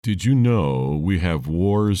Did you know we have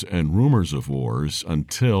wars and rumors of wars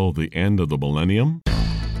until the end of the millennium?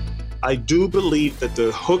 I do believe that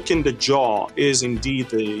the hook in the jaw is indeed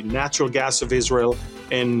the natural gas of Israel,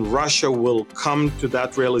 and Russia will come to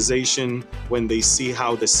that realization when they see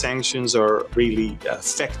how the sanctions are really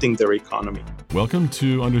affecting their economy. Welcome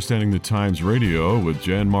to Understanding the Times Radio with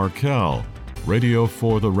Jan Markell, Radio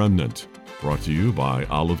for the Remnant, brought to you by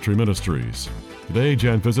Olive Tree Ministries. Today,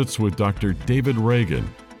 Jan visits with Dr. David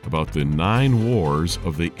Reagan about the 9 wars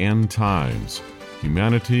of the end times.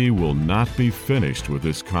 Humanity will not be finished with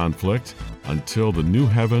this conflict until the new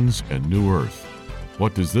heavens and new earth.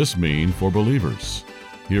 What does this mean for believers?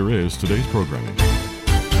 Here is today's programming.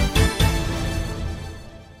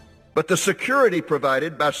 But the security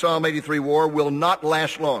provided by Psalm 83 war will not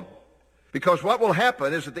last long, because what will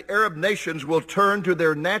happen is that the Arab nations will turn to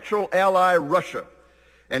their natural ally Russia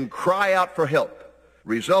and cry out for help,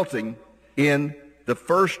 resulting in the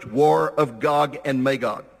first war of Gog and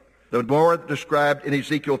Magog, the war described in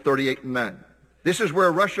Ezekiel 38:9. This is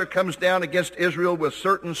where Russia comes down against Israel with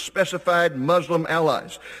certain specified Muslim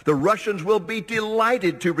allies. The Russians will be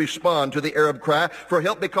delighted to respond to the Arab cry for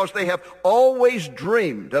help because they have always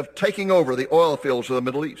dreamed of taking over the oil fields of the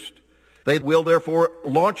Middle East. They will therefore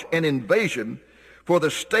launch an invasion for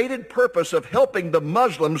the stated purpose of helping the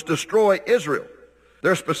Muslims destroy Israel.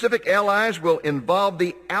 Their specific allies will involve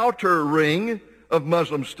the outer ring of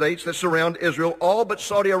Muslim states that surround Israel, all but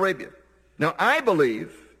Saudi Arabia. Now, I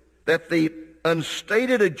believe that the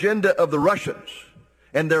unstated agenda of the Russians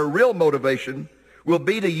and their real motivation will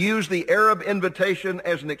be to use the Arab invitation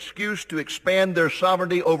as an excuse to expand their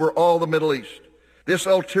sovereignty over all the Middle East. This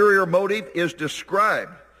ulterior motive is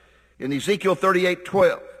described in Ezekiel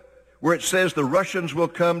 38:12, where it says the Russians will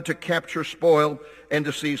come to capture spoil and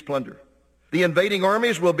to seize plunder. The invading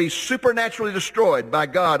armies will be supernaturally destroyed by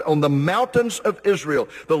God on the mountains of Israel.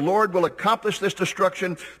 The Lord will accomplish this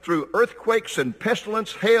destruction through earthquakes and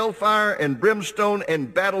pestilence, hail, fire, and brimstone,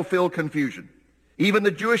 and battlefield confusion. Even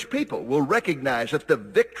the Jewish people will recognize that the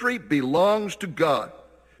victory belongs to God,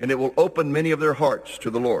 and it will open many of their hearts to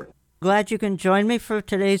the Lord. Glad you can join me for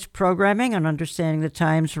today's programming on Understanding the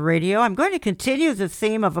Times Radio. I'm going to continue the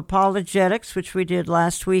theme of apologetics, which we did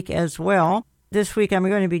last week as well. This week, I'm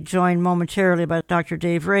going to be joined momentarily by Dr.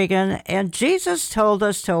 Dave Reagan. And Jesus told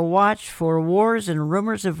us to watch for wars and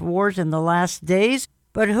rumors of wars in the last days.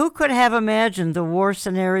 But who could have imagined the war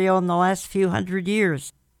scenario in the last few hundred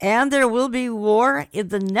years? And there will be war in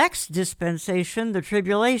the next dispensation, the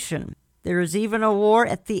tribulation. There is even a war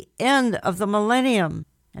at the end of the millennium.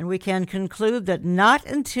 And we can conclude that not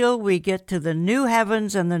until we get to the new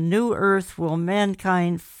heavens and the new earth will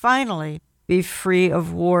mankind finally be free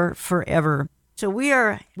of war forever. So we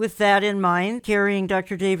are, with that in mind, carrying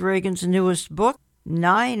Dr. Dave Reagan's newest book,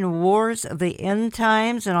 9 Wars of the End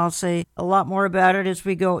Times, and I'll say a lot more about it as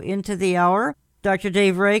we go into the hour. Dr.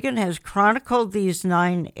 Dave Reagan has chronicled these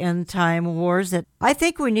 9 end-time wars that I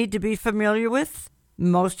think we need to be familiar with.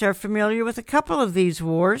 Most are familiar with a couple of these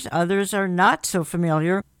wars. Others are not so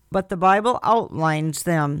familiar, but the Bible outlines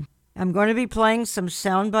them. I'm going to be playing some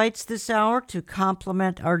sound bites this hour to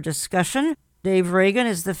complement our discussion. Dave Reagan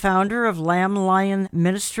is the founder of Lamb Lion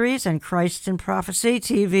Ministries and Christ in Prophecy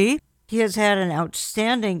TV. He has had an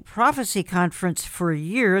outstanding prophecy conference for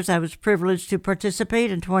years. I was privileged to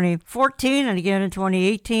participate in 2014 and again in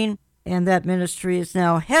 2018, and that ministry is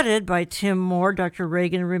now headed by Tim Moore. Dr.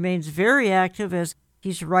 Reagan remains very active as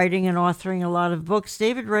he's writing and authoring a lot of books.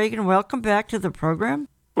 David Reagan, welcome back to the program.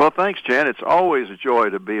 Well, thanks, Jan. It's always a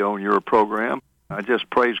joy to be on your program. I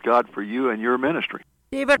just praise God for you and your ministry.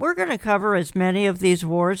 David, we're going to cover as many of these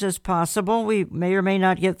wars as possible. We may or may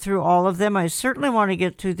not get through all of them. I certainly want to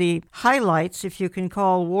get to the highlights, if you can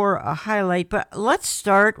call war a highlight. But let's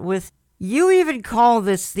start with, you even call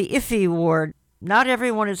this the iffy war. Not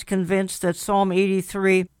everyone is convinced that Psalm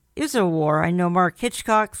 83 is a war. I know Mark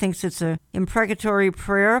Hitchcock thinks it's an imprecatory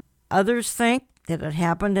prayer. Others think that it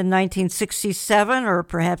happened in 1967 or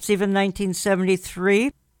perhaps even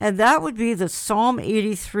 1973. And that would be the Psalm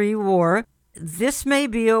 83 war. This may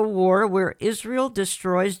be a war where Israel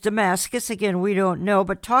destroys Damascus. Again, we don't know,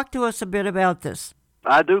 but talk to us a bit about this.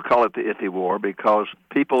 I do call it the iffy war because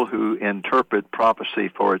people who interpret prophecy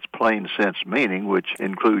for its plain sense meaning, which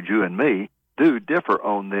include you and me, do differ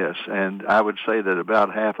on this. And I would say that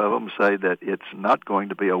about half of them say that it's not going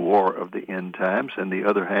to be a war of the end times, and the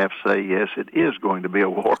other half say, yes, it is going to be a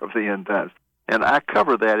war of the end times. And I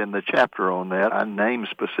cover that in the chapter on that. I name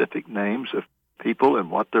specific names of people and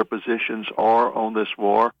what their positions are on this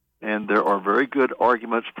war, and there are very good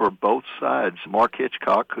arguments for both sides. Mark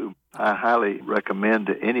Hitchcock, who I highly recommend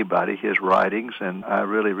to anybody his writings, and I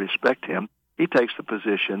really respect him, he takes the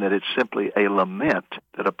position that it's simply a lament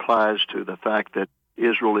that applies to the fact that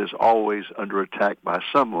Israel is always under attack by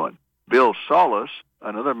someone. Bill Solis,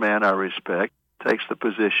 another man I respect, takes the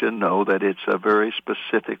position, no, that it's a very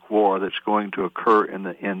specific war that's going to occur in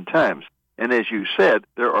the end times. And as you said,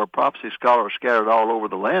 there are prophecy scholars scattered all over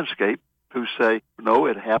the landscape who say, no,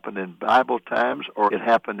 it happened in Bible times, or it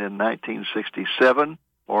happened in 1967,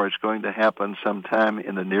 or it's going to happen sometime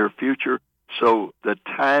in the near future. So the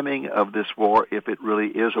timing of this war, if it really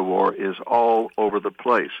is a war, is all over the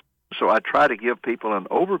place. So I try to give people an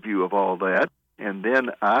overview of all that, and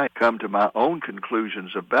then I come to my own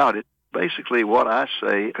conclusions about it. Basically, what I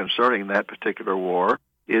say concerning that particular war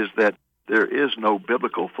is that there is no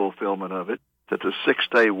biblical fulfillment of it, that the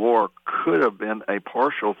Six-Day War could have been a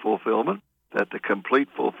partial fulfillment, that the complete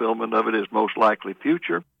fulfillment of it is most likely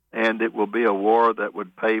future, and it will be a war that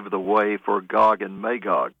would pave the way for Gog and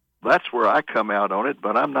Magog. That's where I come out on it,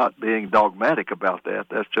 but I'm not being dogmatic about that.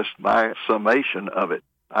 That's just my summation of it.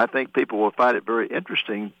 I think people will find it very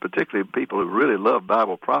interesting, particularly people who really love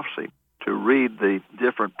Bible prophecy, to read the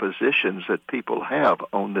different positions that people have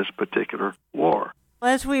on this particular war.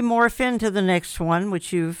 As we morph into the next one,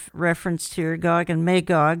 which you've referenced here, Gog and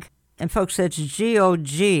Magog, and folks, that's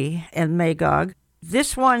G-O-G and Magog.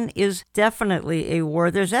 This one is definitely a war.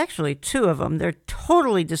 There's actually two of them. They're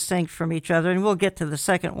totally distinct from each other, and we'll get to the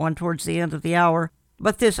second one towards the end of the hour.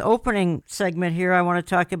 But this opening segment here, I want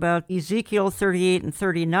to talk about Ezekiel 38 and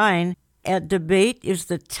 39. At debate is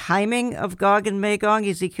the timing of Gog and Magog,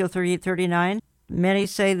 Ezekiel 38, 39. Many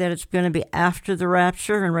say that it's going to be after the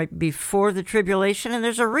rapture and right before the tribulation, and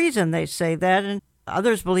there's a reason they say that, and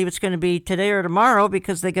others believe it's going to be today or tomorrow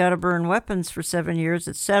because they got to burn weapons for 7 years,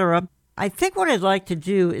 etc. I think what I'd like to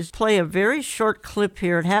do is play a very short clip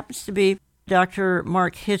here. It happens to be Dr.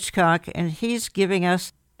 Mark Hitchcock, and he's giving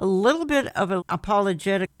us a little bit of an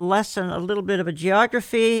apologetic lesson, a little bit of a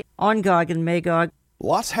geography on Gog and Magog.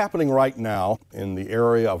 Lots happening right now in the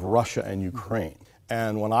area of Russia and Ukraine.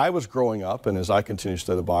 And when I was growing up, and as I continue to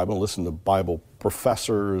study the Bible and listen to Bible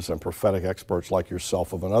professors and prophetic experts like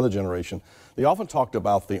yourself of another generation, they often talked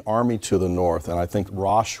about the army to the north, and I think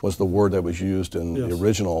Rosh was the word that was used in the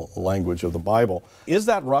original language of the Bible. Is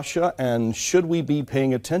that Russia, and should we be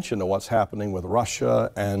paying attention to what's happening with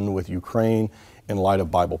Russia and with Ukraine in light of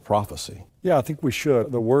Bible prophecy? Yeah, I think we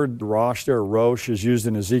should. The word Rosh there, Rosh, is used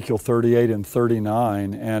in Ezekiel 38 and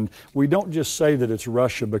 39, and we don't just say that it's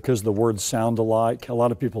Russia because the words sound alike. A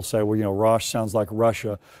lot of people say, well, Rosh sounds like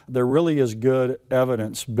Russia. There really is good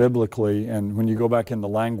evidence biblically, and when you go back in the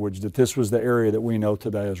language, that this was the area that we know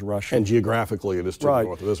today as Russia. And geographically, it is to the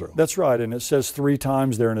north of Israel. That's right, and it says 3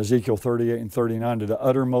 times there in Ezekiel 38 and 39, to the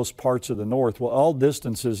uttermost parts of the north. Well, all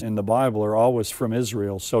distances in the Bible are always from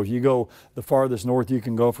Israel, so if you go the farthest north you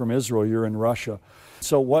can go from Israel, you're in Russia.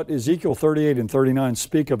 So what Ezekiel 38 and 39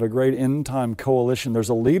 speak of a great end-time coalition. There's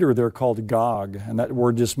a leader there called Gog, and that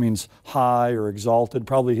word just means high or exalted,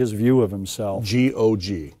 probably his view of himself.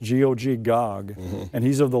 G-O-G. G-O-G, Gog. And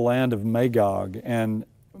he's of the land of Magog. And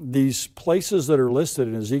these places that are listed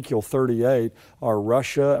in Ezekiel 38 are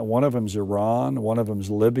Russia, and one of them is Iran, one of them is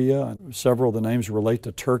Libya, and several of the names relate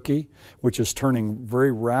to Turkey, which is turning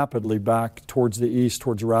very rapidly back towards the east,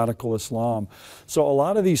 towards radical Islam. So a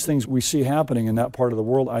lot of these things we see happening in that part of the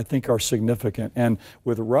world, I think, are significant. And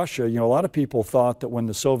with Russia, a lot of people thought that when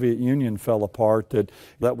the Soviet Union fell apart,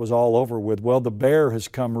 that was all over with. Well, the bear has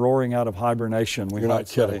come roaring out of hibernation. You're not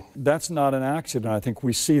kidding. That's not an accident. I think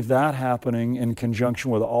we see that happening in conjunction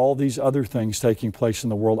with all these other things taking place in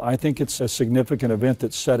the world. I think it's a significant event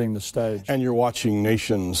that's setting the stage. And you're watching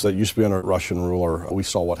nations that used to be under Russian ruler. We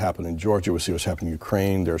saw what happened in Georgia. We see what's happening in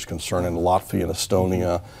Ukraine. There's concern in Latvia and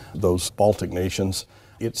Estonia, those Baltic nations.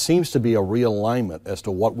 It seems to be a realignment as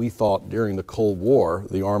to what we thought during the Cold War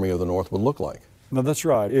the Army of the North would look like. No, that's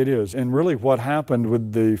right. It is. And really what happened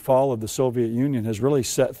with the fall of the Soviet Union has really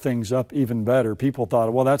set things up even better. People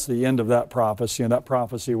thought, well, that's the end of that prophecy, and that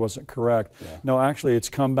prophecy wasn't correct. Yeah. No, actually, it's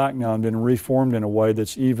come back now and been reformed in a way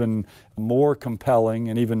that's even more compelling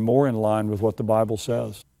and even more in line with what the Bible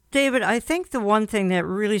says. David, I think the one thing that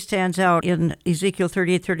really stands out in Ezekiel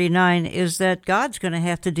 38-39 is that God's going to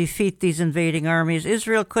have to defeat these invading armies.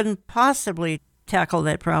 Israel couldn't possibly tackle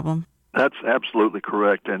that problem. That's absolutely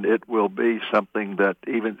correct, and it will be something that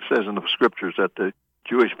even says in the Scriptures that the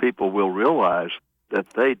Jewish people will realize that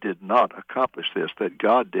they did not accomplish this, that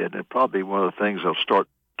God did. And probably one of the things they'll start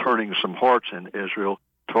turning some hearts in Israel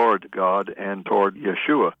toward God and toward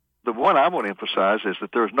Yeshua. The one I want to emphasize is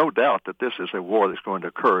that there's no doubt that this is a war that's going to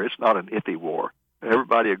occur. It's not an iffy war.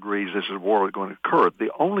 Everybody agrees this is a war that's going to occur.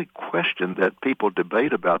 The only question that people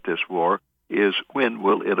debate about this war is when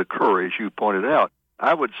will it occur, as you pointed out.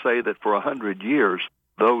 I would say that for 100 years,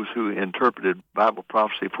 those who interpreted Bible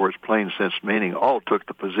prophecy for its plain sense meaning all took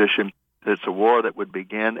the position that it's a war that would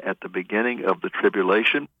begin at the beginning of the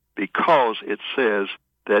tribulation, because it says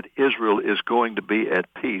that Israel is going to be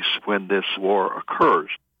at peace when this war occurs,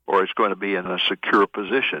 or it's going to be in a secure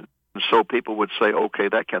position. And so people would say, okay,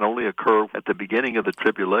 that can only occur at the beginning of the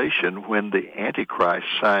tribulation when the Antichrist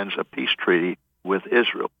signs a peace treaty with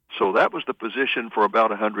Israel. So that was the position for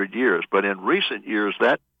about 100 years. But in recent years,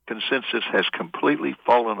 that consensus has completely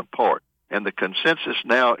fallen apart. And the consensus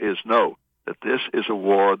now is no, that this is a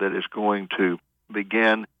war that is going to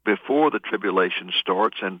begin before the tribulation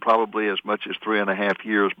starts, and probably as much as 3.5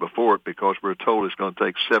 years before it, because we're told it's going to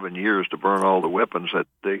take 7 years to burn all the weapons that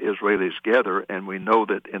the Israelis gather, and we know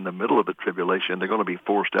that in the middle of the tribulation they're going to be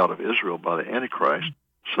forced out of Israel by the Antichrist.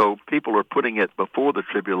 So people are putting it before the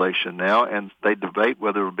tribulation now, and they debate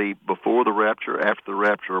whether it be before the rapture, after the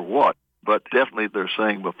rapture, or what. But definitely they're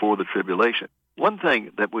saying before the tribulation. One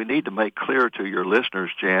thing that we need to make clear to your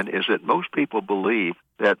listeners, Jan, is that most people believe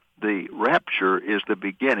that the rapture is the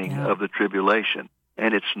beginning of the tribulation,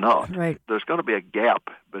 and it's not. Right. There's going to be a gap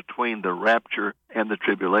between the rapture and the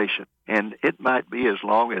tribulation, and it might be as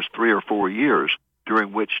long as 3 or 4 years,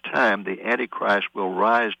 during which time the Antichrist will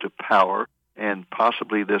rise to power, and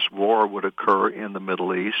possibly this war would occur in the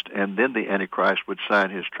Middle East, and then the Antichrist would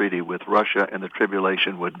sign his treaty with Russia, and the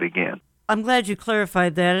tribulation would begin. I'm glad you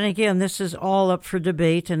clarified that. And again, this is all up for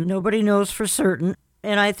debate, and nobody knows for certain.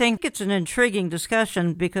 And I think it's an intriguing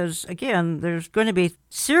discussion because, again, there's going to be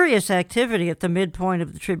serious activity at the midpoint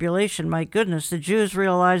of the tribulation. My goodness, the Jews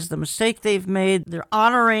realize the mistake they've made. They're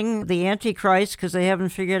honoring the Antichrist because they haven't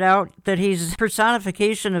figured out that he's a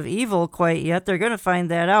personification of evil quite yet. They're going to find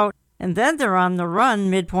that out. And then they're on the run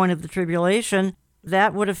midpoint of the tribulation.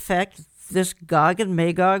 That would affect this Gog and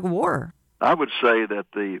Magog war. I would say that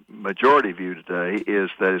the majority view today is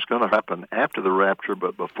that it's going to happen after the rapture,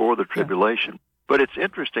 but before the tribulation. But it's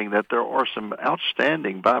interesting that there are some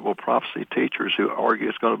outstanding Bible prophecy teachers who argue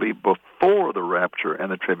it's going to be before the rapture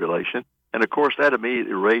and the tribulation. And, of course, that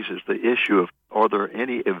immediately raises the issue of, are there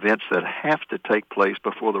any events that have to take place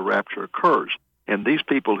before the rapture occurs? And these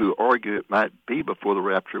people who argue it might be before the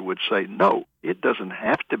rapture would say, no, it doesn't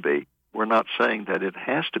have to be. We're not saying that it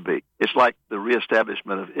has to be. It's like the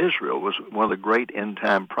reestablishment of Israel was one of the great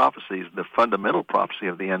end-time prophecies, the fundamental prophecy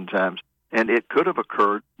of the end times. And it could have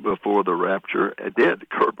occurred before the rapture. It did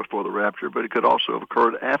occur before the rapture, but it could also have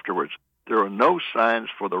occurred afterwards. There are no signs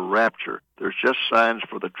for the rapture. There's just signs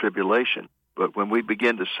for the tribulation. But when we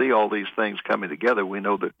begin to see all these things coming together, we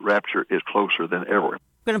know that rapture is closer than ever. I'm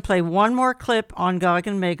going to play one more clip on Gog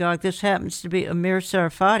and Magog. This happens to be Amir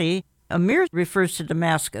Sarfati. Amir refers to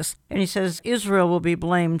Damascus, and he says Israel will be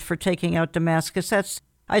blamed for taking out Damascus. That's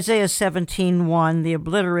Isaiah 17:1, the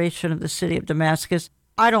obliteration of the city of Damascus.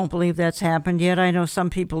 I don't believe that's happened yet. I know some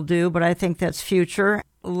people do, but I think that's future.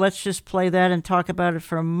 Let's just play that and talk about it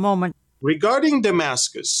for a moment. Regarding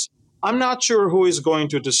Damascus, I'm not sure who is going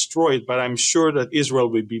to destroy it, but I'm sure that Israel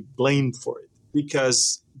will be blamed for it,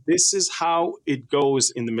 because this is how it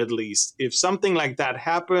goes in the Middle East. If something like that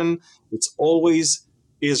happened, it's always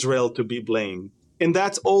Israel to be blamed. And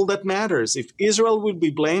that's all that matters. If Israel would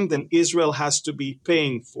be blamed, then Israel has to be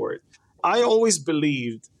paying for it. I always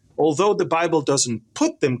believed, although the Bible doesn't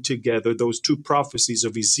put them together, those two prophecies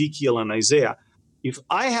of Ezekiel and Isaiah, if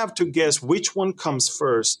I have to guess which one comes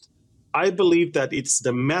first, I believe that it's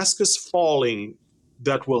Damascus falling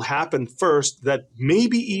that will happen first, that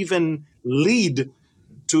maybe even lead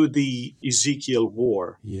to the Ezekiel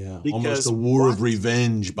war. Yeah, almost a war of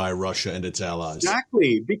revenge by Russia and its allies.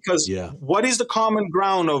 Exactly, because what is the common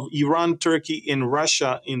ground of Iran, Turkey, and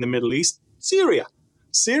Russia in the Middle East? Syria.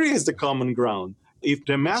 Syria is the common ground. If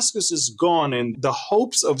Damascus is gone and the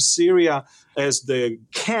hopes of Syria as the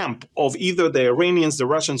camp of either the Iranians, the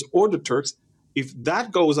Russians, or the Turks, if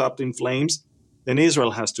that goes up in flames, then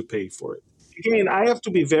Israel has to pay for it. Again, I have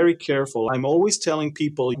to be very careful. I'm always telling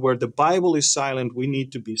people where the Bible is silent, we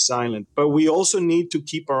need to be silent. But we also need to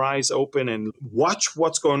keep our eyes open and watch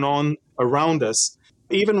what's going on around us.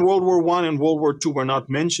 Even World War I and World War II were not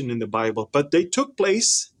mentioned in the Bible, but they took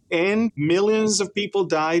place and millions of people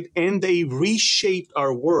died and they reshaped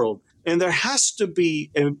our world. And there has to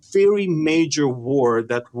be a very major war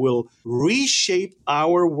that will reshape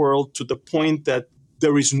our world to the point that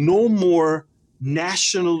there is no more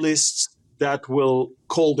nationalists that will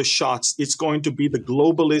call the shots. It's going to be the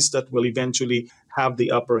globalists that will eventually have the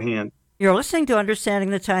upper hand. You're listening to Understanding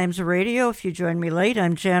the Times Radio. If you join me late,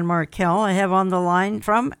 I'm Jan Markell. I have on the line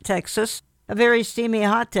from Texas, a very steamy,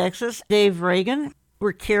 hot Texas, Dave Reagan.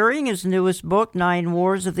 We're carrying his newest book, 9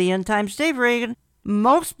 Wars of the End Times. Dave Reagan,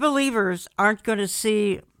 most believers aren't going to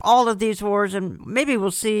see all of these wars, and maybe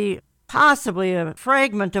we'll see possibly a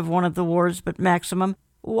fragment of one of the wars, but maximum.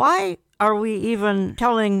 Why are we even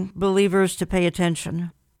telling believers to pay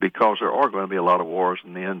attention? Because there are going to be a lot of wars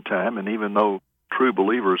in the end time, and even though true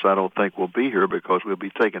believers I don't think will be here because we'll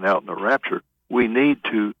be taken out in the rapture, we need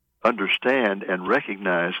to understand and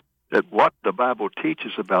recognize that what the Bible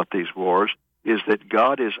teaches about these wars is that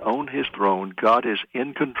God is on his throne, God is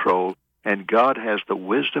in control, and God has the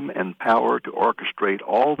wisdom and power to orchestrate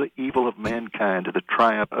all the evil of mankind to the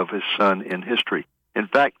triumph of his Son in history. In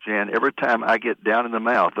fact, Jan, every time I get down in the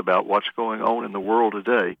mouth about what's going on in the world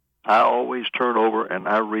today, I always turn over and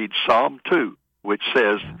I read Psalm 2, which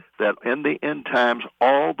says that in the end times,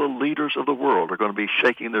 all the leaders of the world are going to be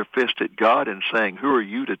shaking their fist at God and saying, who are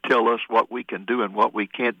you to tell us what we can do and what we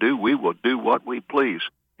can't do? We will do what we please.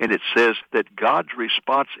 And it says that God's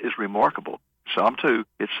response is remarkable. Psalm 2,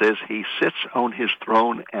 it says he sits on his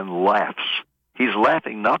throne and laughs. He's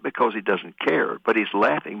laughing not because he doesn't care, but he's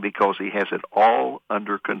laughing because he has it all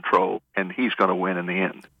under control, and he's going to win in the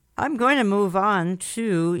end. I'm going to move on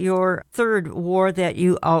to your third war that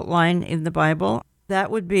you outline in the Bible. That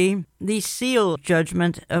would be the seal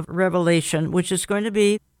judgment of Revelation, which is going to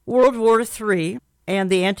be World War III, and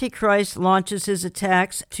the Antichrist launches his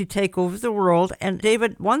attacks to take over the world. And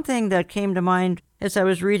David, one thing that came to mind as I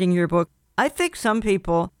was reading your book, I think some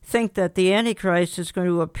people think that the Antichrist is going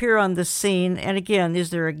to appear on the scene. And again, is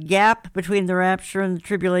there a gap between the rapture and the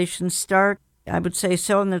tribulation start? I would say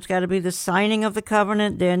so, and there's got to be the signing of the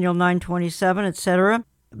covenant, Daniel 9:27, etc.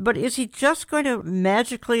 But is he just going to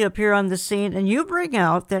magically appear on the scene? And you bring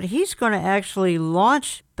out that he's going to actually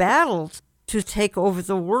launch battles to take over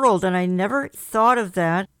the world, and I never thought of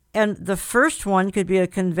that. And the first one could be a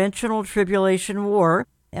conventional tribulation war,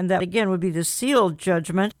 and that again would be the sealed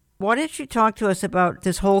judgment. Why don't you talk to us about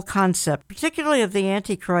this whole concept, particularly of the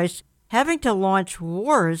Antichrist having to launch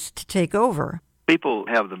wars to take over? People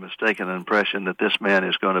have the mistaken impression that this man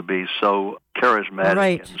is going to be so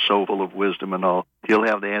charismatic and so full of wisdom and all. He'll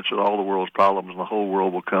have the answer to all the world's problems, and the whole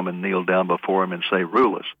world will come and kneel down before him and say,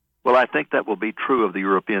 rule us. Well, I think that will be true of the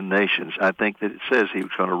European nations. I think that it says he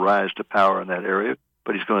was going to rise to power in that area,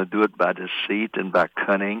 but he's going to do it by deceit and by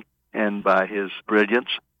cunning and by his brilliance.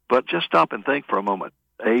 But just stop and think for a moment.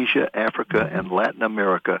 Asia, Africa, and Latin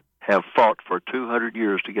America have fought for 200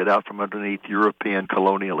 years to get out from underneath European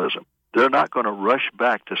colonialism. They're not going to rush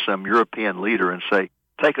back to some European leader and say,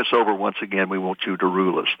 take us over once again, we want you to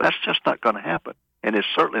rule us. That's just not going to happen. And it's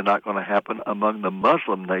certainly not going to happen among the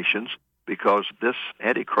Muslim nations, because this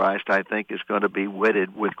Antichrist, I think, is going to be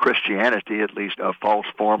wedded with Christianity, at least a false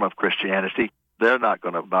form of Christianity. They're not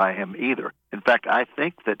going to buy him either. In fact, I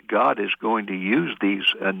think that God is going to use these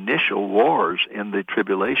initial wars in the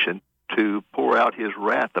tribulation to pour out his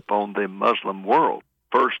wrath upon the Muslim world.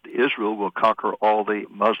 First, Israel will conquer all the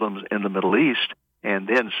Muslims in the Middle East, and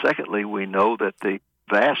then secondly, we know that the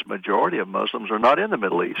vast majority of Muslims are not in the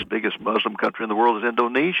Middle East. The biggest Muslim country in the world is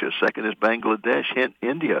Indonesia. Second is Bangladesh, and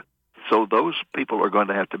India. So those people are going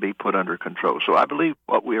to have to be put under control. So I believe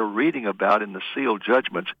what we are reading about in the sealed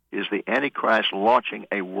judgments is the Antichrist launching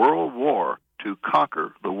a world war to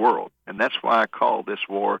conquer the world. And that's why I call this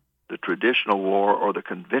war the traditional war or the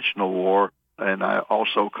conventional war, and I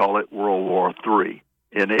also call it World War III.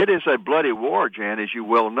 And it is a bloody war, Jan, as you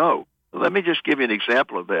well know. Let me just give you an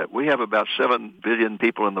example of that. We have about 7 billion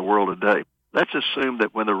people in the world today. Let's assume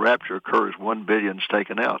that when the rapture occurs, 1 billion is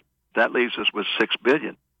taken out. That leaves us with 6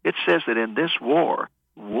 billion. It says that in this war,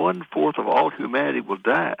 1/4 of all humanity will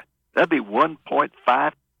die. That'd be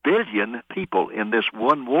 1.5 billion people in this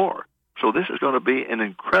one war. So this is going to be an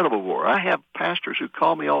incredible war. I have pastors who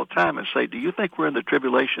call me all the time and say, do you think we're in the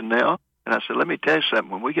tribulation now? And I said, let me tell you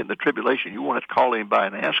something. When we get in the tribulation, you won't have to call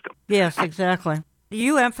anybody and ask them. Yes, exactly.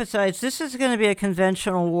 You emphasize this is going to be a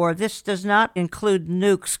conventional war. This does not include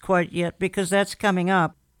nukes quite yet, because that's coming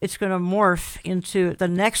up. It's going to morph into the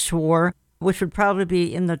next war, which would probably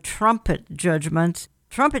be in the trumpet judgment.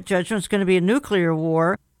 Trumpet judgment is going to be a nuclear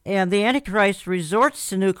war, and the Antichrist resorts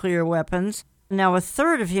to nuclear weapons. Now,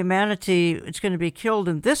 1/3 of humanity is going to be killed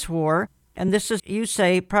in this war, and this is, you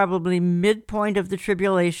say, probably midpoint of the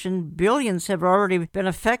tribulation. Billions have already been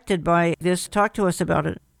affected by this. Talk to us about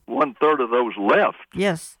it. 1/3 of those left.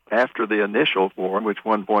 Yes. After the initial war, in which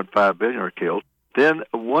 1.5 billion are killed, then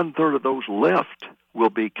 1/3 of those left will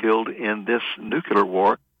be killed in this nuclear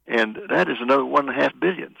war, and that is another 1.5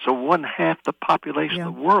 billion. So 1/2 the population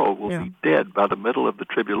of the world will be dead by the middle of the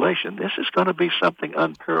tribulation. This is going to be something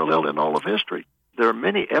unparalleled in all of history. There are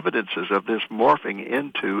many evidences of this morphing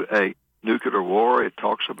into a nuclear war. It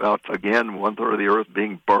talks about, again, 1/3 of the earth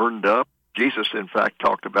being burned up. Jesus, in fact,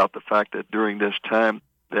 talked about the fact that during this time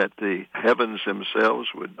that the heavens themselves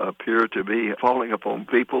would appear to be falling upon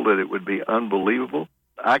people, that it would be unbelievable.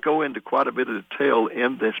 I go into quite a bit of detail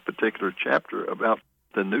in this particular chapter about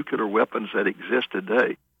the nuclear weapons that exist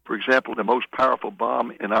today. For example, the most powerful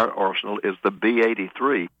bomb in our arsenal is the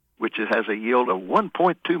B-83, which has a yield of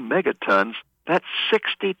 1.2 megatons. That's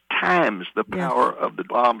 60 times the power of the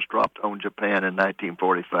bombs dropped on Japan in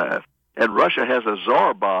 1945. And Russia has a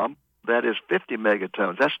Tsar bomb that is 50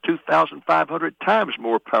 megatons. That's 2,500 times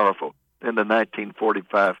more powerful than the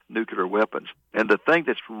 1945 nuclear weapons. And the thing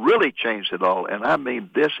that's really changed it all, and I mean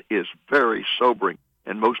this is very sobering,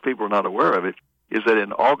 and most people are not aware of it, is that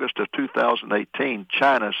in August of 2018,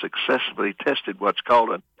 China successfully tested what's called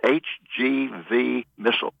an HGV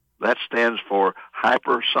missile. That stands for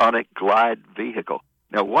Hypersonic Glide Vehicle.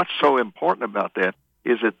 Now, what's so important about that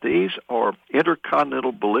is that these are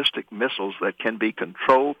intercontinental ballistic missiles that can be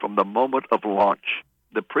controlled from the moment of launch.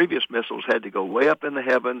 The previous missiles had to go way up in the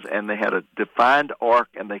heavens, and they had a defined arc,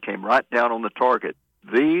 and they came right down on the target.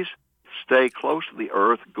 These stay close to the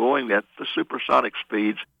Earth, going at the supersonic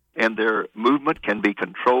speeds, and their movement can be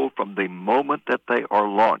controlled from the moment that they are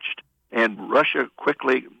launched. And Russia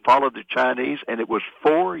quickly followed the Chinese, and it was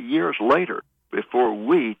 4 years later before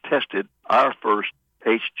we tested our first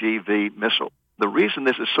HGV missile. The reason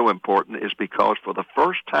this is so important is because for the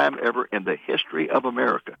first time ever in the history of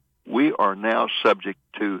America, we are now subject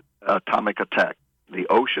to atomic attack. The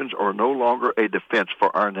oceans are no longer a defense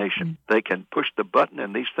for our nation. They can push the button,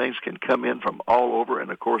 and these things can come in from all over,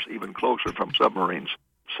 and, of course, even closer from submarines.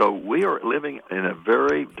 So we are living in a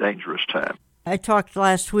very dangerous time. I talked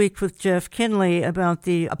last week with Jeff Kinley about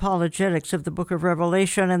the apologetics of the book of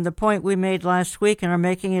Revelation, and the point we made last week and are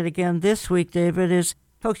making it again this week, David, is,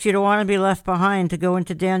 folks, you don't want to be left behind to go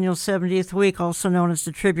into Daniel's 70th week, also known as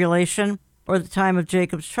the tribulation, or the time of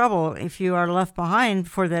Jacob's trouble. If you are left behind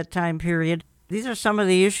for that time period, these are some of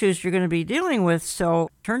the issues you're going to be dealing with. So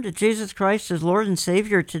turn to Jesus Christ as Lord and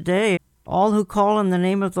Savior today. All who call on the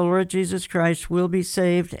name of the Lord Jesus Christ will be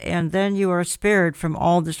saved, and then you are spared from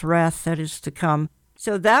all this wrath that is to come.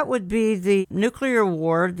 So that would be the nuclear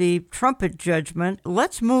war, the trumpet judgment.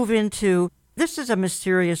 Let's move into, this is a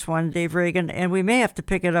mysterious one, Dave Reagan, and we may have to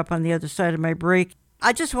pick it up on the other side of my break.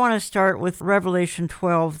 I just want to start with Revelation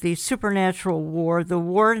 12, the supernatural war, the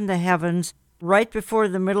war in the heavens, right before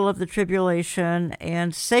the middle of the tribulation,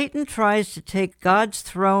 and Satan tries to take God's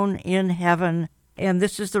throne in heaven, and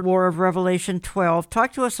this is the war of Revelation 12.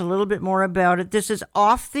 Talk to us a little bit more about it. This is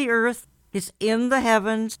off the earth, it's in the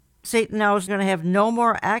heavens. Satan now is going to have no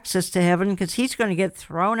more access to heaven because he's going to get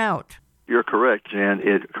thrown out. You're correct, Jan.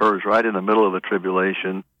 It occurs right in the middle of the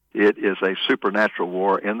tribulation. It is a supernatural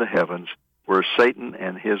war in the heavens, where Satan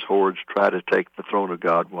and his hordes try to take the throne of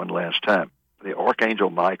God one last time. The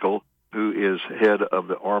Archangel Michael, who is head of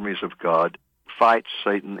the armies of God, fights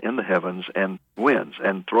Satan in the heavens and wins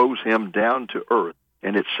and throws him down to earth.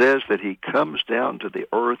 And it says that he comes down to the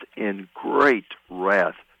earth in great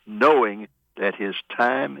wrath, knowing that his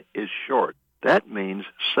time is short. That means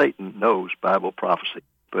Satan knows Bible prophecy,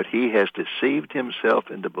 but he has deceived himself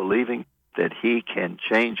into believing that he can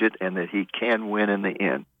change it and that he can win in the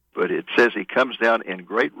end. But it says he comes down in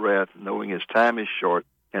great wrath, knowing his time is short,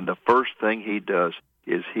 and the first thing he does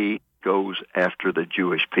is he goes after the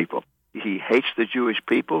Jewish people. He hates the Jewish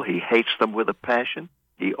people. He hates them with a passion.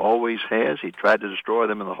 He always has. He tried to destroy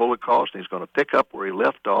them in the Holocaust, and he's going to pick up where he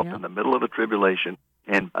left off in the middle of the tribulation,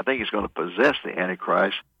 and I think he's going to possess the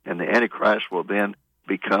Antichrist, and the Antichrist will then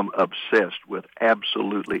become obsessed with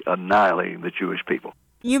absolutely annihilating the Jewish people.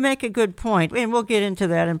 You make a good point, and we'll get into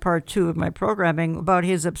that in part 2 of my programming about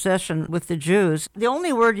his obsession with the Jews. The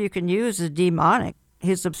only word you can use is demonic.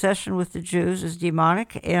 His obsession with the Jews is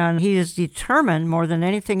demonic, and he is determined more than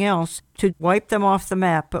anything else to wipe them off the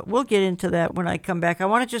map. But we'll get into that when I come back. I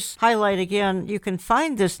want to just highlight again, you can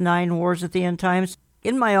find this 9 Wars at the End Times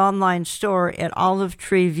in my online store at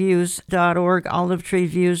olivetreeviews.org,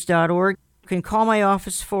 olivetreeviews.org. You can call my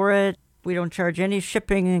office for it. We don't charge any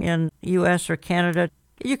shipping in U.S. or Canada.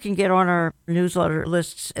 You can get on our newsletter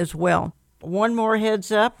lists as well. One more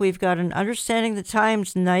heads up, we've got an Understanding the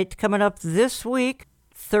Times night coming up this week,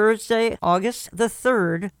 Thursday, August the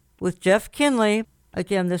 3rd, with Jeff Kinley.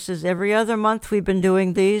 Again, this is every other month. We've been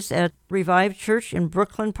doing these at Revive Church in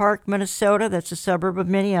Brooklyn Park, Minnesota. That's a suburb of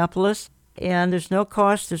Minneapolis. And there's no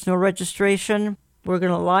cost, there's no registration. We're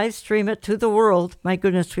going to live stream it to the world. My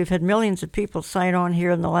goodness, we've had millions of people sign on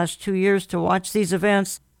here in the last 2 years to watch these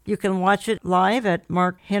events. You can watch it live at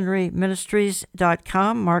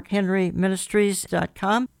markhenryministries.com,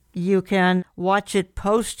 markhenryministries.com. You can watch it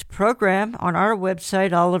post-program on our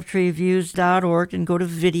website, olivetreeviews.org, and go to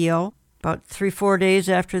video. about 3-4 days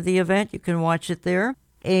after the event. You can watch it there.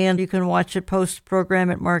 And you can watch it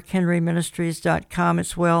post-program at markhenryministries.com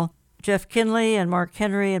as well. Jeff Kinley and Mark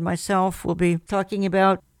Henry and myself will be talking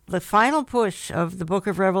about the final push of the book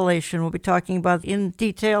of Revelation. We'll be talking about in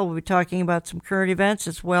detail. We'll be talking about some current events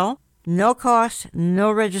as well. No cost,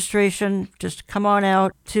 no registration. Just come on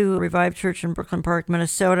out to Revive Church in Brooklyn Park,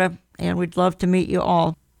 Minnesota, and we'd love to meet you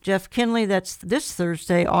all. Jeff Kinley, that's this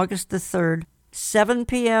Thursday, August the 3rd, 7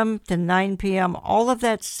 p.m. to 9 p.m., all of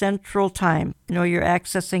that Central Time. You know, you're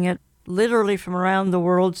accessing it literally from around the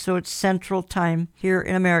world, so it's Central Time here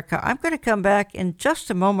in America. I'm going to come back in just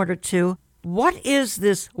a moment or two. What is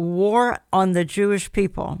this war on the Jewish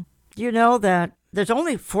people? You know that there's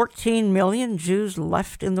only 14 million Jews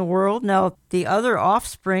left in the world. Now, the other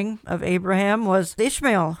offspring of Abraham was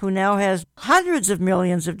Ishmael, who now has hundreds of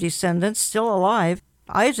millions of descendants still alive.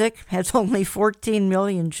 Isaac has only 14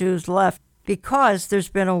 million Jews left because there's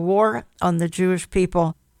been a war on the Jewish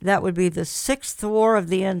people. That would be the 6th war of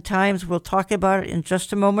the end times. We'll talk about it in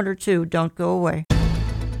just a moment or two. Don't go away.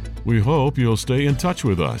 We hope you'll stay in touch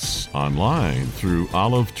with us online through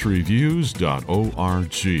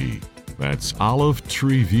olivetreeviews.org. That's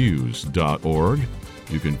olivetreeviews.org.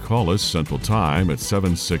 You can call us Central Time at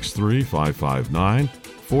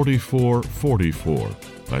 763-559-4444.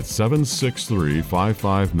 That's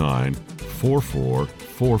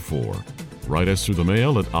 763-559-4444. Write us through the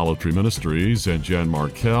mail at Olive Tree Ministries and Jan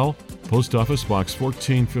Markell, Post Office Box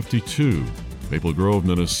 1452, Maple Grove,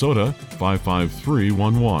 Minnesota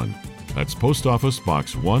 55311. That's Post Office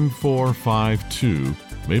Box 1452,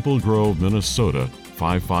 Maple Grove, Minnesota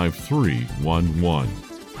 55311.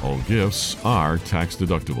 All gifts are tax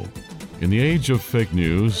deductible. In the age of fake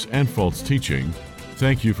news and false teaching,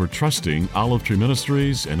 thank you for trusting Olive Tree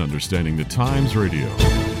Ministries and Understanding the Times Radio.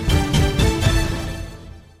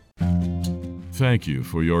 Thank you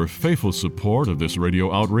for your faithful support of this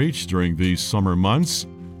radio outreach during these summer months.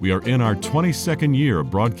 We are in our 22nd year of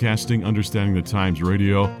broadcasting Understanding the Times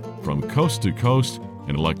Radio from coast to coast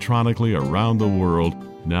and electronically around the world,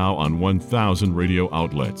 now on 1,000 radio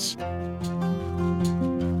outlets.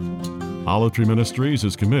 Olive Tree Ministries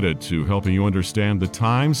is committed to helping you understand the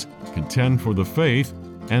times, contend for the faith,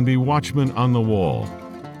 and be watchmen on the wall.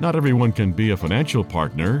 Not everyone can be a financial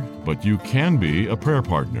partner, but you can be a prayer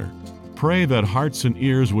partner. Pray that hearts and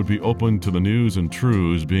ears would be open to the news and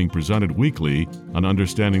truths being presented weekly on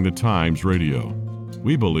Understanding the Times Radio.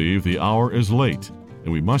 We believe the hour is late,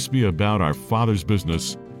 and we must be about our Father's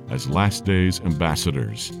business as last days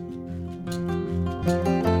ambassadors.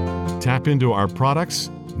 Tap into our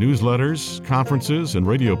products, newsletters, conferences, and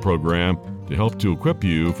radio program to help to equip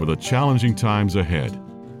you for the challenging times ahead.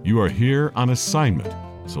 You are here on assignment,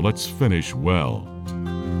 so let's finish well.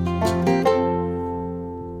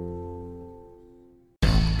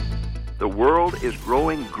 The world is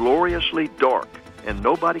growing gloriously dark, and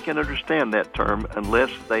nobody can understand that term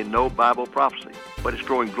unless they know Bible prophecy. But it's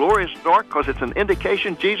growing glorious dark because it's an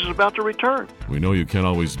indication Jesus is about to return. We know you can't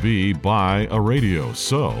always be by a radio,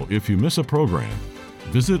 so if you miss a program,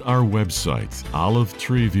 visit our website,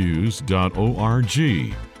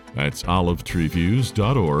 olivetreeviews.org. That's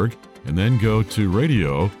olivetreeviews.org, and then go to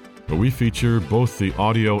radio, where we feature both the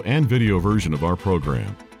audio and video version of our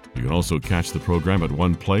program. You can also catch the program at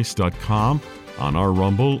oneplace.com, on our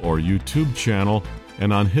Rumble or YouTube channel,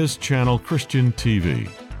 and on his channel, Christian TV.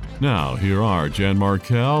 Now, here are Jan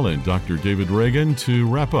Markell and Dr. David Reagan to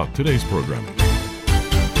wrap up today's programming.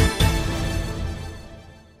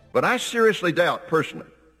 But I seriously doubt, personally,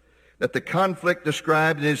 that the conflict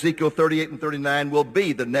described in Ezekiel 38 and 39 will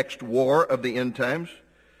be the next war of the end times.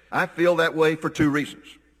 I feel that way for two reasons.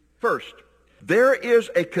 First, there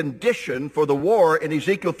is a condition for the war in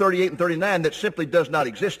Ezekiel 38 and 39 that simply does not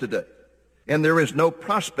exist today. And there is no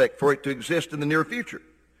prospect for it to exist in the near future.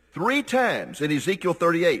 3 times in Ezekiel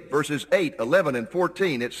 38, verses 8, 11, and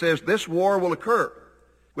 14, it says this war will occur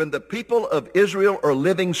when the people of Israel are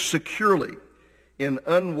living securely in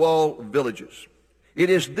unwalled villages.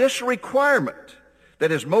 It is this requirement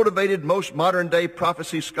that has motivated most modern-day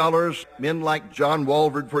prophecy scholars, men like John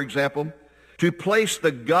Walvoord, for example, to place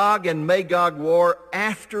the Gog and Magog war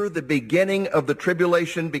after the beginning of the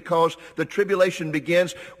tribulation, because the tribulation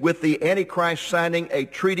begins with the Antichrist signing a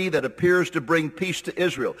treaty that appears to bring peace to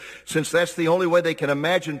Israel. Since that's the only way they can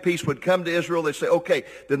imagine peace would come to Israel, they say, okay,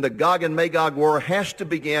 then the Gog and Magog war has to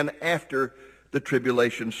begin after the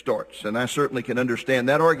tribulation starts. And I certainly can understand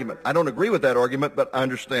that argument. I don't agree with that argument, but I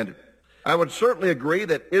understand it. I would certainly agree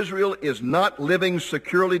that Israel is not living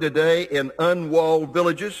securely today in unwalled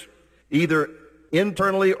villages. Either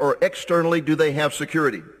internally or externally do they have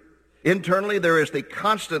security. Internally, there is the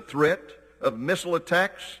constant threat of missile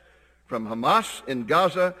attacks from Hamas in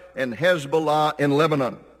Gaza and Hezbollah in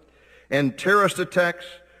Lebanon, and terrorist attacks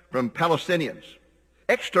from Palestinians.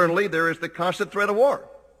 Externally, there is the constant threat of war.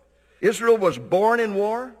 Israel was born in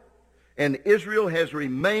war, and Israel has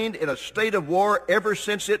remained in a state of war ever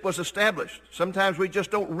since it was established. Sometimes we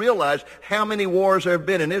just don't realize how many wars there have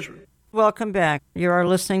been in Israel. Welcome back. You are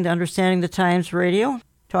listening to Understanding the Times Radio,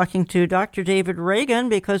 talking to Dr. David Reagan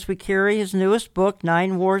because we carry his newest book,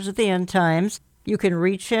 9 Wars of the End Times. You can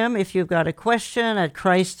reach him if you've got a question at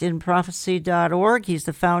christinprophecy.org. He's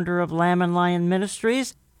the founder of Lamb and Lion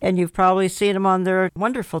Ministries, and you've probably seen him on their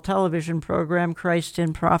wonderful television program, Christ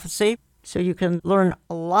in Prophecy. So you can learn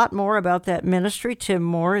a lot more about that ministry. Tim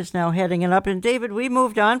Moore is now heading it up. And David, we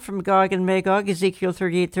moved on from Gog and Magog, Ezekiel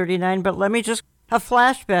 38:39, but let me just a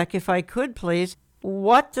flashback, if I could, please.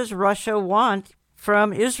 What does Russia want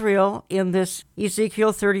from Israel in this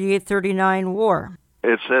Ezekiel 38:39 war?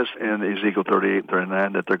 It says in Ezekiel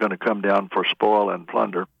 38:39 that they're going to come down for spoil and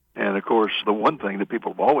plunder. And, of course, the one thing that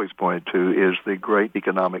people have always pointed to is the great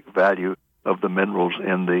economic value of the minerals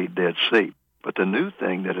in the Dead Sea. But the new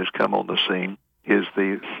thing that has come on the scene is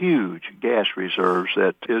the huge gas reserves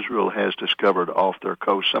that Israel has discovered off their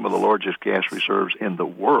coast, some of the largest gas reserves in the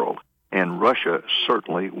world. And Russia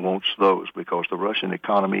certainly wants those because the Russian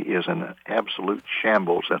economy is in an absolute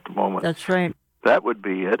shambles at the moment. That's right. That would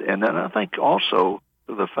be it. And then I think also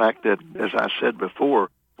the fact that, as I said before,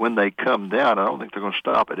 when they come down, I don't think they're going to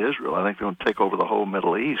stop at Israel. I think they're going to take over the whole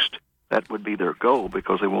Middle East. That would be their goal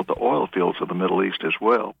because they want the oil fields of the Middle East as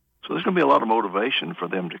well. So there's going to be a lot of motivation for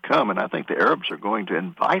them to come, and I think the Arabs are going to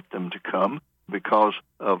invite them to come because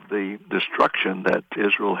of the destruction that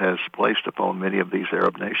Israel has placed upon many of these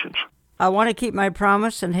Arab nations. I want to keep my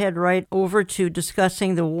promise and head right over to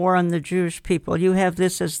discussing the war on the Jewish people. You have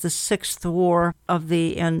this as the 6th war of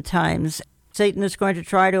the end times. Satan is going to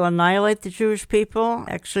try to annihilate the Jewish people.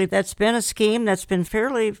 Actually, that's been a scheme that's been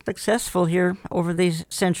fairly successful here over these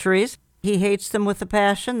centuries. He hates them with a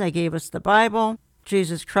passion. They gave us the Bible.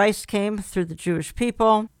 Jesus Christ came through the Jewish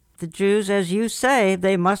people. The Jews, as you say,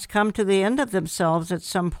 they must come to the end of themselves at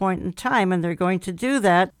some point in time, and they're going to do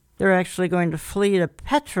that. They're actually going to flee to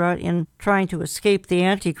Petra in trying to escape the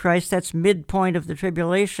Antichrist. That's midpoint of the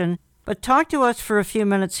tribulation. But talk to us for a few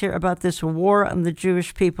minutes here about this war on the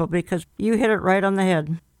Jewish people, because you hit it right on the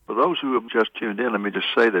head. For those who have just tuned in, let me just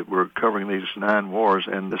say that we're covering these 9 wars,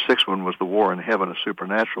 and the 6th one was the war in heaven, a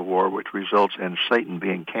supernatural war, which results in Satan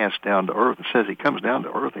being cast down to earth. It says he comes down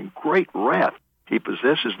to earth in great wrath. He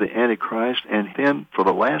possesses the Antichrist, and then for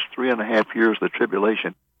the last 3.5 years of the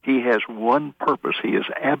tribulation, he has one purpose. He is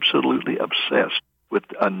absolutely obsessed with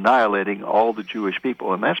annihilating all the Jewish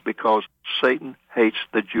people, and that's because Satan hates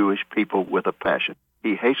the Jewish people with a passion.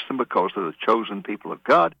 He hates them because they're the chosen people of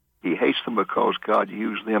God. He hates them because God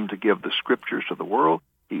used them to give the scriptures to the world.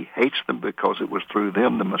 He hates them because it was through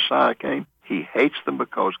them the Messiah came. He hates them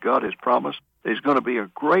because God has promised there's going to be a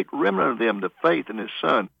great remnant of them to faith in his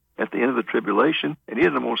Son at the end of the tribulation, and he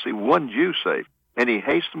doesn't want to see one Jew saved. And he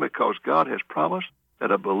hates them because God has promised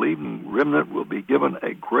that a believing remnant will be given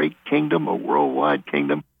a great kingdom, a worldwide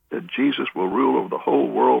kingdom, that Jesus will rule over the whole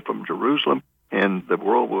world from Jerusalem, and the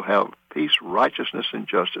world will have peace, righteousness, and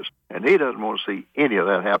justice. And he doesn't want to see any of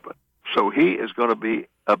that happen. So he is going to be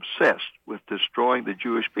obsessed with destroying the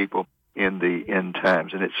Jewish people in the end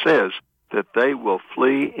times. And it says that they will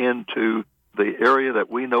flee into the area that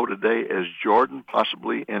we know today as Jordan,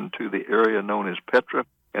 possibly into the area known as Petra,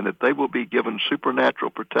 and that they will be given supernatural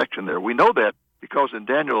protection there. We know that because in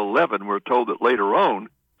Daniel 11, we're told that later on,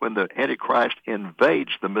 when the Antichrist invades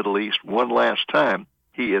the Middle East one last time,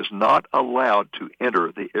 he is not allowed to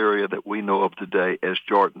enter the area that we know of today as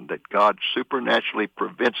Jordan, that God supernaturally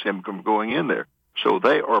prevents him from going in there. So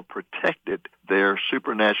they are protected there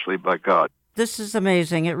supernaturally by God. This is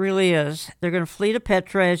amazing. It really is. They're going to flee to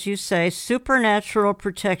Petra, as you say, supernatural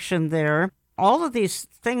protection there. All of these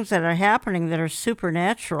things that are happening that are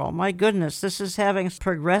supernatural, my goodness, this is having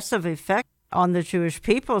progressive effect on the Jewish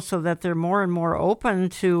people so that they're more and more open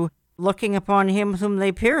to looking upon him whom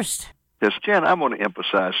they pierced. Yes, Jan, I want to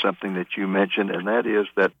emphasize something that you mentioned, and that is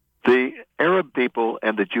that the Arab people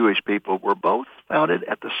and the Jewish people were both founded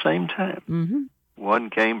at the same time. Mm-hmm. One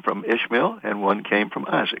came from Ishmael and one came from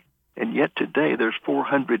Isaac. And yet today there's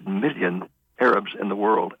 400 million Arabs in the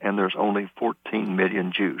world, and there's only 14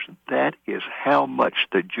 million Jews. That is how much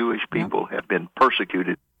the Jewish people have been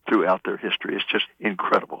persecuted throughout their history. It's just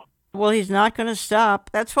incredible. Well, he's not going to stop.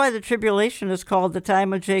 That's why the tribulation is called the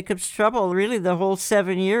time of Jacob's trouble. Really, the whole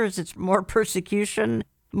 7 years, it's more persecution,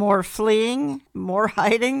 more fleeing, more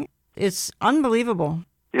hiding. It's unbelievable.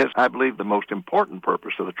 Yes, I believe the most important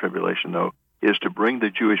purpose of the tribulation, though, is to bring the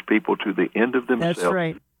Jewish people to the end of themselves. That's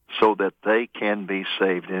right. so that they can be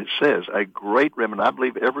saved. And it says, a great remnant, I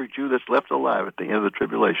believe every Jew that's left alive at the end of the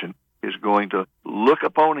tribulation is going to look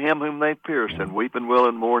upon him whom they pierced and weep and wail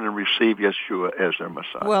and mourn and receive Yeshua as their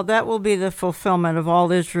Messiah. Well, that will be the fulfillment of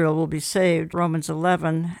all Israel will be saved, Romans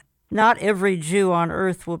 11. Not every Jew on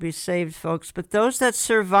earth will be saved, folks, but those that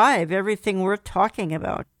survive everything we're talking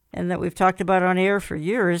about and that we've talked about on air for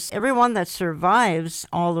years, everyone that survives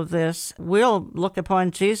all of this will look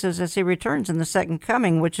upon Jesus as he returns in the second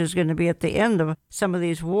coming, which is going to be at the end of some of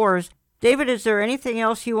these wars. David, is there anything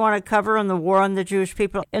else you want to cover on the war on the Jewish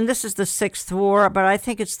people? And this is the sixth war, but I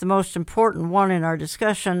think it's the most important one in our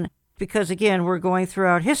discussion because, again, we're going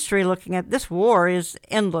throughout history looking at this war is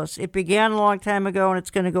endless. It began a long time ago, and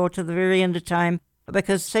it's going to go to the very end of time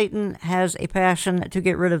because Satan has a passion to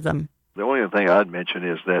get rid of them. The only other thing I'd mention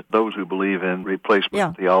is that those who believe in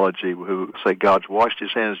replacement theology, who say God's washed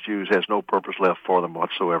his hands, Jews, has no purpose left for them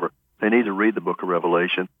whatsoever, they need to read the book of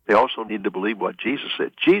Revelation. They also need to believe what Jesus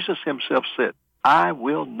said. Jesus himself said, I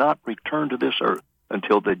will not return to this earth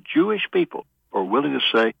until the Jewish people are willing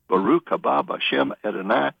to say, Baruch haba Hashem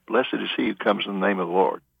Adonai, blessed is he who comes in the name of the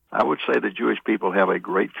Lord. I would say the Jewish people have a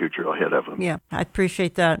great future ahead of them. Yeah, I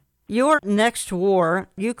appreciate that. Your next war,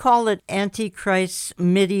 you call it Antichrist's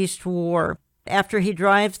Mideast War. After he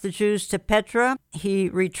drives the Jews to Petra, he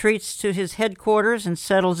retreats to his headquarters and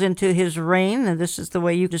settles into his reign, and this is the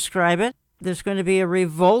way you describe it. There's going to be a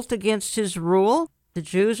revolt against his rule. The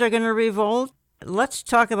Jews are going to revolt. Let's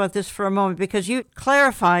talk about this for a moment, because you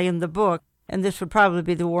clarify in the book, and this would probably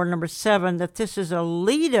be the war number 7, that this is a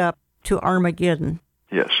lead-up to Armageddon.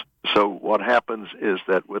 Yes. So what happens is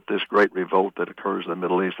that with this great revolt that occurs in the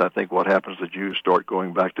Middle East, I think what happens, the Jews start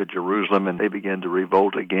going back to Jerusalem, and they begin to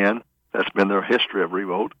revolt again. That's been their history of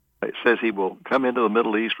revolt. It says he will come into the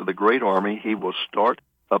Middle East with a great army. He will start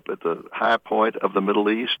up at the high point of the Middle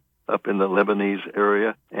East, up in the Lebanese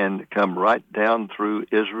area, and come right down through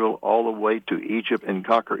Israel all the way to Egypt and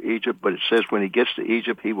conquer Egypt. But it says when he gets to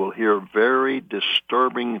Egypt, he will hear very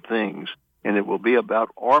disturbing things, and it will be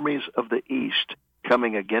about armies of the East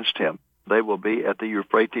coming against him. They will be at the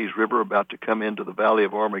Euphrates River about to come into the Valley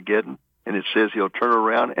of Armageddon, and it says he'll turn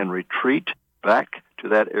around and retreat back to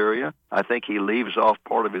that area. I think he leaves off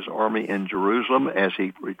part of his army in Jerusalem as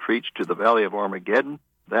he retreats to the Valley of Armageddon.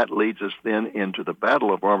 That leads us then into the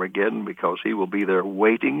Battle of Armageddon because he will be there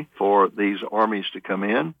waiting for these armies to come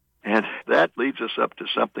in. And that leads us up to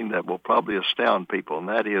something that will probably astound people, and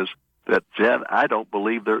that is that, Jen, I don't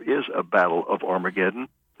believe there is a Battle of Armageddon.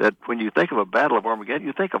 That when you think of a Battle of Armageddon,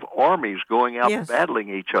 you think of armies going out battling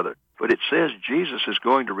each other. But it says Jesus is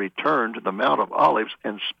going to return to the Mount of Olives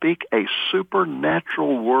and speak a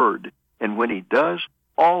supernatural word. And when he does,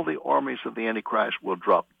 all the armies of the Antichrist will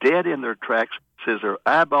drop dead in their tracks. It says their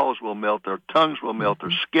eyeballs will melt, their tongues will melt, their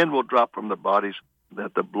skin will drop from their bodies,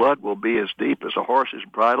 that the blood will be as deep as a horse's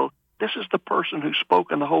bridle. This is the person who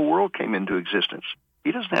spoke and the whole world came into existence.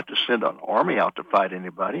 He doesn't have to send an army out to fight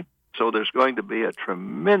anybody. So there's going to be a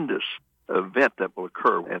tremendous event that will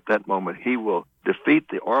occur at that moment. He will defeat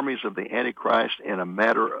the armies of the Antichrist in a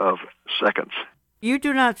matter of seconds. You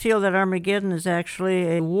do not feel that Armageddon is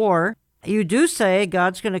actually a war. You do say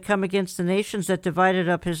God's going to come against the nations that divided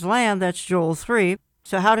up his land. That's Joel 3.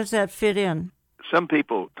 So how does that fit in? Some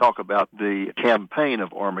people talk about the campaign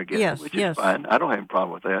of Armageddon, which is fine. I don't have a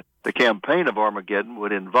problem with that. The campaign of Armageddon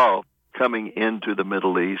would involve coming into the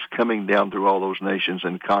Middle East, coming down through all those nations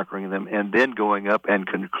and conquering them, and then going up and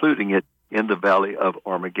concluding it in the Valley of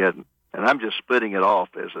Armageddon. And I'm just splitting it off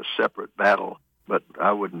as a separate battle, but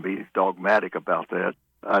I wouldn't be dogmatic about that.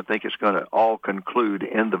 I think it's going to all conclude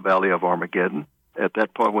in the Valley of Armageddon. At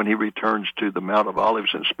that point, when he returns to the Mount of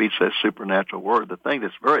Olives and speaks that supernatural word, the thing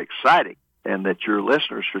that's very exciting and that your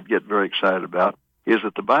listeners should get very excited about is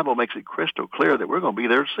that the Bible makes it crystal clear that we're going to be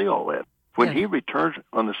there to see all that. When he returns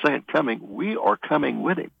on the second coming, we are coming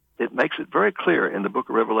with him. It makes it very clear in the book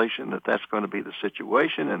of Revelation that that's going to be the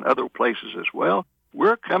situation and other places as well.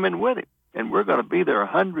 We're coming with him, and we're going to be there,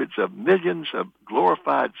 hundreds of millions of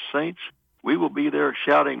glorified saints. We will be there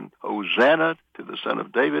shouting, Hosanna to the Son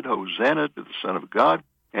of David, Hosanna to the Son of God,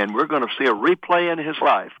 and we're going to see a replay in his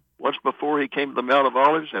life. Once before he came to the Mount of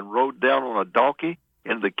Olives and rode down on a donkey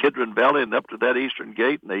into the Kidron Valley and up to that eastern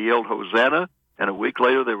gate, and they yelled, Hosanna. And a week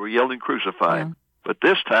later, they were yelling, crucify him. But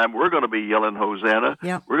this time, we're going to be yelling, Hosanna.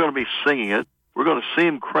 We're going to be singing it. We're going to see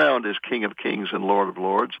him crowned as King of Kings and Lord of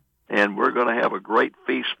Lords. And we're going to have a great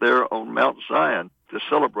feast there on Mount Zion to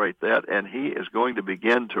celebrate that. And he is going to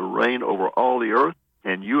begin to reign over all the earth.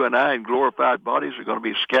 And you and I in glorified bodies are going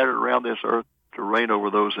to be scattered around this earth to reign over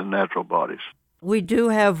those in natural bodies. We do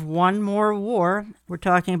have one more war. We're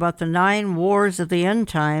talking about the 9 wars of the end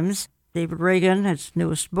times. David Reagan, his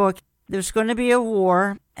newest book. There's going to be a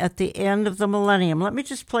war at the end of the millennium. Let me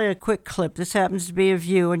just play a quick clip. This happens to be of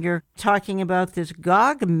you, and you're talking about this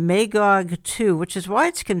Gog-Magog 2, which is why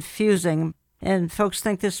it's confusing. And folks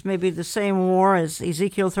think this may be the same war as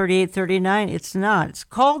Ezekiel 38:39. It's not. It's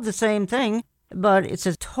called the same thing, but it's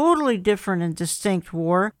a totally different and distinct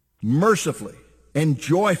war. Mercifully and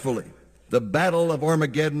joyfully, the battle of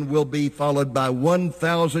Armageddon will be followed by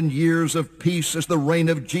 1,000 years of peace as the reign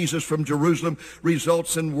of Jesus from Jerusalem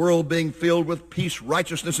results in world being filled with peace,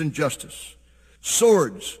 righteousness, and justice.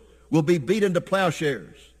 Swords will be beat into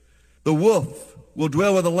plowshares. The wolf will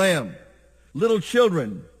dwell with the lamb. Little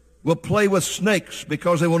children will play with snakes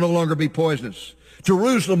because they will no longer be poisonous.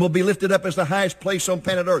 Jerusalem will be lifted up as the highest place on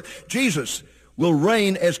planet Earth. Jesus will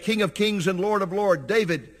reign as King of Kings and Lord of Lords.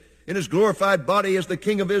 David, in his glorified body, as the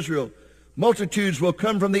King of Israel. Multitudes will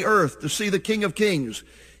come from the earth to see the King of Kings.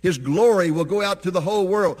 His glory will go out to the whole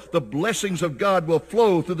world. The blessings of God will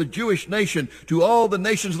flow through the Jewish nation to all the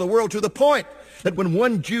nations of the world, to the point that when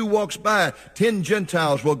one Jew walks by, 10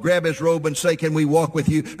 Gentiles will grab his robe and say, "Can we walk with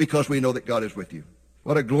you?" Because we know that God is with you.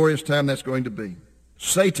 What a glorious time that's going to be.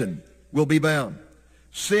 Satan will be bound.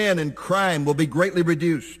 Sin and crime will be greatly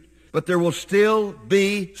reduced. But there will still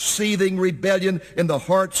be seething rebellion in the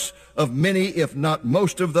hearts of many, if not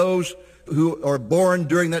most of those who are born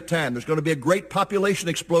during that time. There's going to be a great population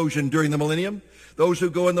explosion during the millennium. Those who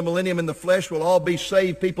go in the millennium in the flesh will all be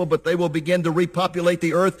saved people, but they will begin to repopulate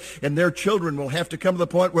the earth, and their children will have to come to the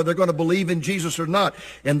point where they're going to believe in Jesus or not.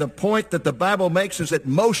 And the point that the Bible makes is that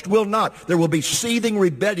most will not. There will be seething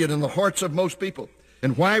rebellion in the hearts of most people.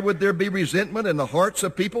 And why would there be resentment in the hearts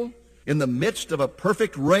of people in the midst of a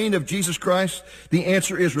perfect reign of Jesus Christ? The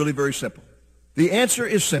answer is really very simple. The answer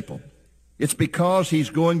is simple. It's because he's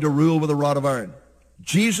going to rule with a rod of iron.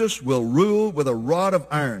 Jesus will rule with a rod of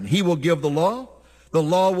iron. He will give the law. The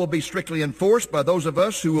law will be strictly enforced by those of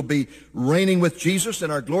us who will be reigning with Jesus in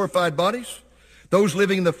our glorified bodies. Those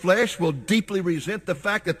living in the flesh will deeply resent the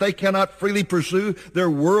fact that they cannot freely pursue their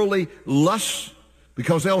worldly lusts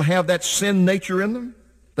because they'll have that sin nature in them.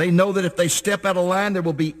 They know that if they step out of line, there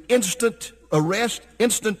will be instant arrest,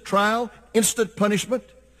 instant trial, instant punishment.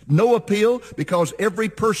 No appeal, because every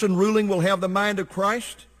person ruling will have the mind of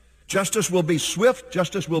Christ. Justice will be swift,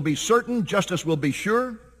 justice will be certain, justice will be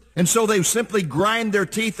sure. And so they simply grind their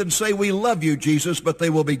teeth and say, "We love you, Jesus," but they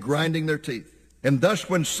will be grinding their teeth. And thus,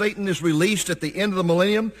 when Satan is released at the end of the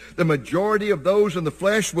millennium, the majority of those in the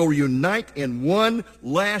flesh will unite in one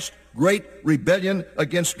last great rebellion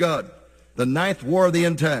against God. The ninth war of the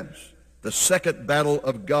end times, the second battle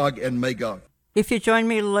of Gog and Magog. If you join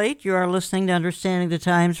me late, you are listening to Understanding the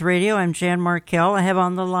Times Radio. I'm Jan Markell. I have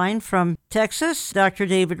on the line from Texas, Dr.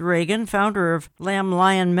 David Reagan, founder of Lamb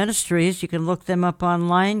Lion Ministries. You can look them up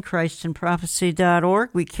online,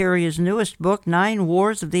 christandprophecy.org. We carry his newest book, 9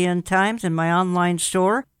 Wars of the End Times, in my online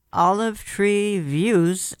store,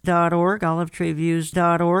 olivetreeviews.org,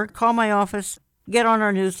 olivetreeviews.org. Call my office. Get on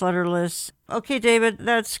our newsletter list. Okay, David,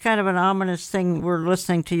 that's kind of an ominous thing. We're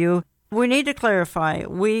listening to you. We need to clarify.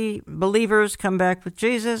 We believers come back with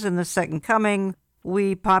Jesus in the second coming.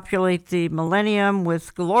 We populate the millennium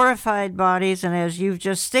with glorified bodies. And as you've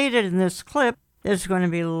just stated in this clip, there's going to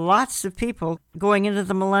be lots of people going into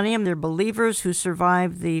the millennium. They're believers who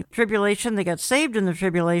survived the tribulation. They got saved in the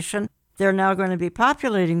tribulation. They're now going to be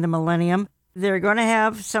populating the millennium. They're going to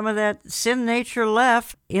have some of that sin nature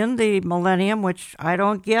left in the millennium, which I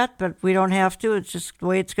don't get, but we don't have to. It's just the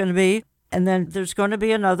way it's going to be. And then there's going to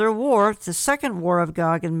be another war. It's the second war of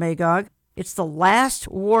Gog and Magog. It's the last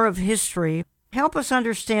war of history. Help us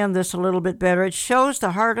understand this a little bit better. It shows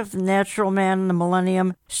the heart of the natural man in the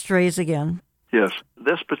millennium strays again. Yes.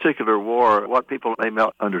 This particular war, what people may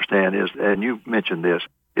not understand is, and you mentioned this,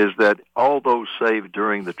 is that all those saved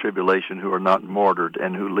during the tribulation who are not martyred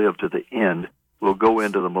and who live to the end will go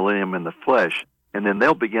into the millennium in the flesh, and then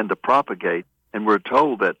they'll begin to propagate. And we're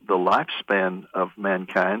told that the lifespan of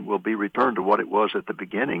mankind will be returned to what it was at the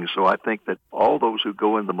beginning. So I think that all those who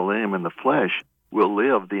go in the millennium in the flesh will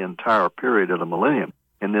live the entire period of the millennium.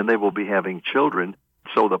 And then they will be having children.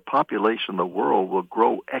 So the population of the world will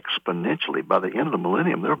grow exponentially. By the end of the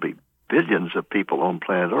millennium, there will be billions of people on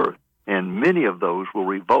planet Earth. And many of those will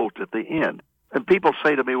revolt at the end. And people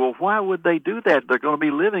say to me, well, why would they do that? They're going to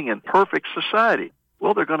be living in perfect society.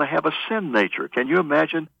 Well, they're going to have a sin nature. Can you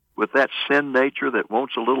imagine? With that sin nature that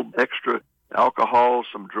wants a little extra alcohol,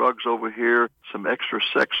 some drugs over here, some extra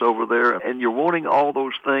sex over there, and you're wanting all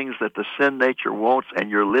those things that the sin nature wants, and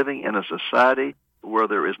you're living in a society where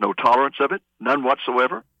there is no tolerance of it, none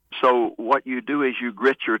whatsoever. So what you do is you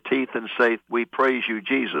grit your teeth and say, "We praise you,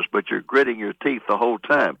 Jesus," but you're gritting your teeth the whole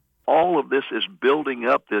time. all of this is building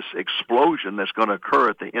up this explosion that's going to occur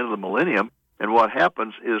at the end of the millennium. And what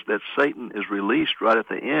happens is that Satan is released right at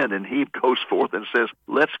the end, and he goes forth and says,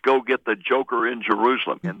 let's go get the joker in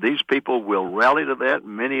Jerusalem. And these people will rally to that,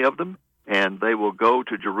 many of them, and they will go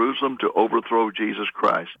to Jerusalem to overthrow Jesus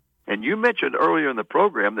Christ. And you mentioned earlier in the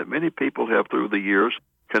program that many people have, through the years,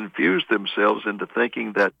 confused themselves into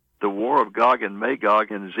thinking that the war of Gog and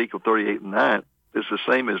Magog in Ezekiel 38 and 9 is the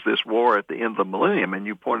same as this war at the end of the millennium, and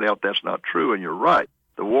you pointed out that's not true, and you're right.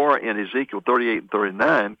 The war in Ezekiel 38 and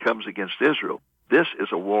 39 comes against Israel. This is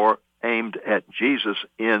a war aimed at Jesus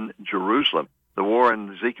in Jerusalem. The war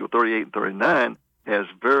in Ezekiel 38 and 39 has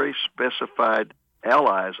very specified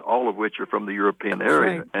allies, all of which are from the European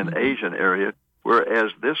area and Asian area,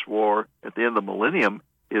 whereas this war at the end of the millennium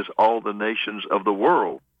is all the nations of the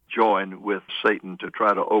world join with Satan to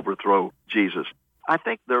try to overthrow Jesus. I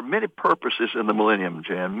think there are many purposes in the millennium,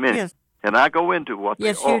 Jan, many. Yes. And I go into what they are.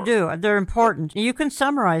 Yes, you do. They're important. You can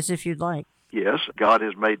summarize if you'd like. Yes, God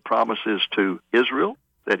has made promises to Israel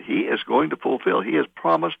that he is going to fulfill. He has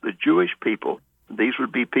promised the Jewish people, these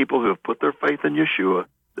would be people who have put their faith in Yeshua,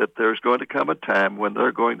 that there's going to come a time when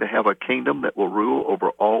they're going to have a kingdom that will rule over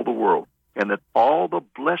all the world, and that all the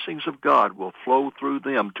blessings of God will flow through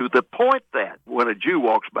them, to the point that when a Jew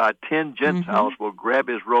walks by, 10 Gentiles will grab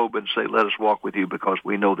his robe and say, let us walk with you because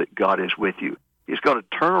we know that God is with you. He's going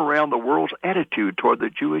to turn around the world's attitude toward the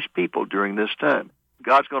Jewish people during this time.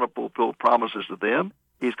 God's going to fulfill promises to them.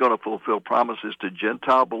 He's going to fulfill promises to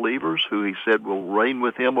Gentile believers who he said will reign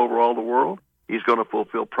with him over all the world. He's going to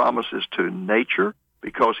fulfill promises to nature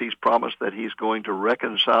because he's promised that he's going to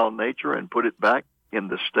reconcile nature and put it back in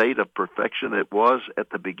the state of perfection it was at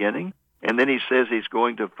the beginning. And then he says he's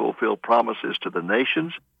going to fulfill promises to the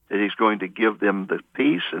nations, that he's going to give them the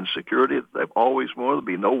peace and security that they've always wanted.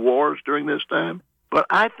 There'll be no wars during this time. But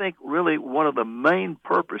I think really one of the main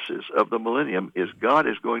purposes of the millennium is God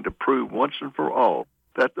is going to prove once and for all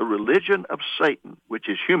that the religion of Satan, which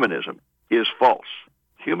is humanism, is false.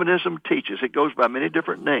 Humanism teaches, it goes by many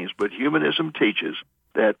different names, but humanism teaches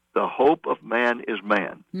that the hope of man is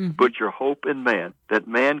man. Put your hope in man, that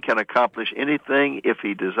man can accomplish anything if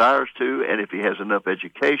he desires to and if he has enough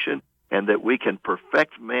education, and that we can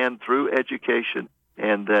perfect man through education,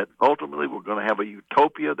 and that ultimately we're going to have a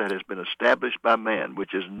utopia that has been established by man,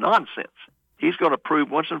 which is nonsense. He's going to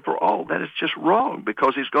prove once and for all that it's just wrong,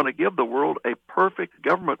 because he's going to give the world a perfect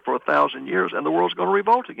government for 1,000 years, and the world's going to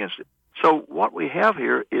revolt against it. So what we have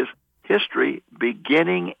here is history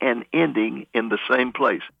beginning and ending in the same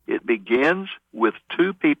place. It begins with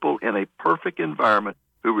two people in a perfect environment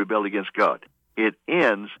who rebel against God. It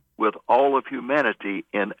ends with all of humanity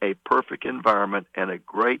in a perfect environment, and a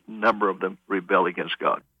great number of them rebel against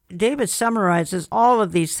God. David summarizes all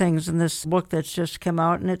of these things in this book that's just come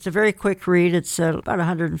out, and it's a very quick read. It's about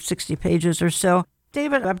 160 pages or so.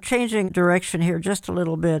 David, I'm changing direction here just a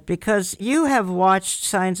little bit, because you have watched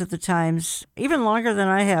Signs of the Times even longer than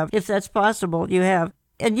I have, if that's possible. You have.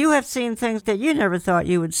 And you have seen things that you never thought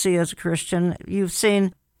you would see as a Christian. You've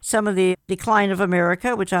seen some of the decline of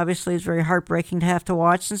America, which obviously is very heartbreaking to have to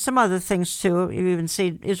watch, and some other things too. You've even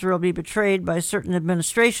seen Israel be betrayed by certain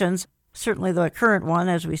administrations, certainly the current one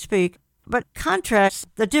as we speak. But contrast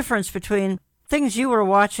the difference between things you were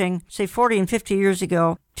watching, say, 40 and 50 years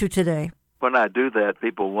ago to today. When I do that,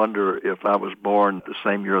 people wonder if I was born the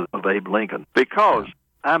same year of Abe Lincoln, because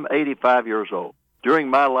I'm 85 years old. During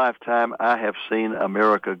my lifetime, I have seen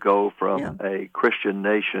America go from a Christian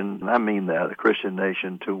nation, and I mean that, a Christian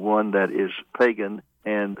nation, to one that is pagan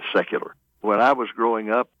and secular. When I was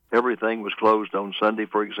growing up, everything was closed on Sunday,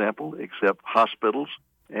 for example, except hospitals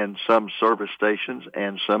and some service stations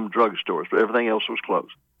and some drugstores, but everything else was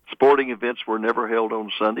closed. Sporting events were never held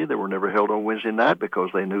on Sunday. They were never held on Wednesday night,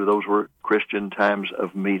 because they knew those were Christian times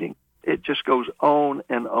of meeting. It just goes on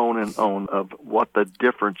and on and on of what the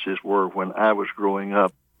differences were when I was growing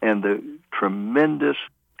up, and the tremendous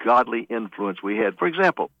godly influence we had. For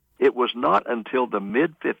example, it was not until the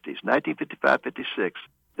mid-50s, 1955-56,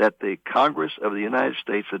 that the Congress of the United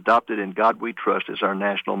States adopted "In God We Trust" as our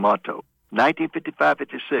national motto.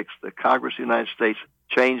 1955-56, the Congress of the United States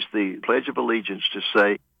changed the Pledge of Allegiance to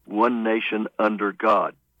say, "One nation under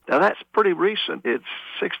God." Now, that's pretty recent. It's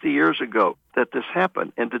 60 years ago that this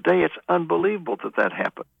happened, and today it's unbelievable that that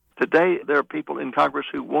happened. Today, there are people in Congress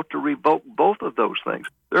who want to revoke both of those things.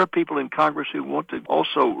 There are people in Congress who want to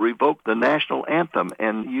also revoke the national anthem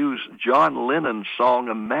and use John Lennon's song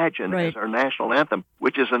 "Imagine" as our national anthem,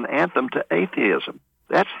 which is an anthem to atheism.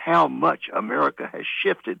 That's how much America has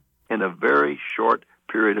shifted in a very short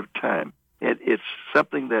period of time. It's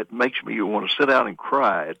something that makes me want to sit down and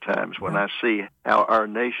cry at times when I see how our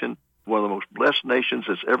nation one of the most blessed nations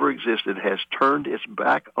that's ever existed, has turned its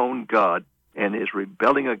back on God and is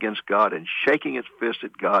rebelling against God and shaking its fist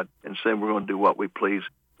at God and saying, we're going to do what we please.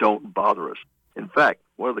 Don't bother us. In fact,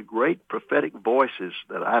 one of the great prophetic voices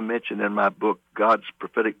that I mentioned in my book, God's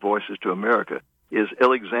Prophetic Voices to America, is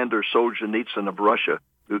Alexander Solzhenitsyn of Russia,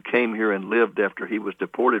 who came here and lived after he was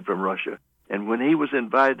deported from Russia. And when he was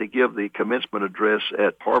invited to give the commencement address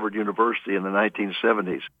at Harvard University in the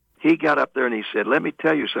 1970s, he got up there and he said, let me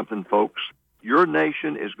tell you something, folks. Your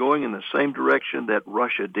nation is going in the same direction that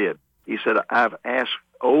Russia did. He said, I've asked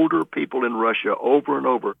older people in Russia over and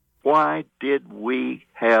over, why did we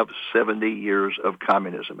have 70 years of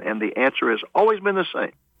communism? And the answer has always been the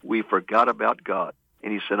same. We forgot about God.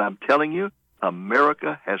 And he said, I'm telling you,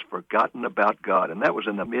 America has forgotten about God. And that was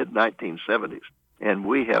in the mid-1970s. And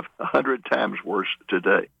we have 100 times worse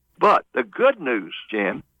today. But the good news,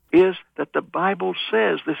 Jan, is that the Bible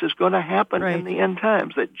says this is going to happen in the end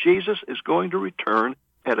times, that Jesus is going to return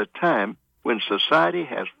at a time when society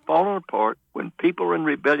has fallen apart, when people are in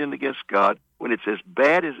rebellion against God, when it's as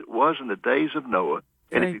bad as it was in the days of Noah.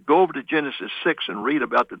 And if you go over to Genesis 6 and read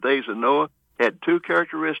about the days of Noah, it had two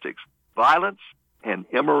characteristics, violence and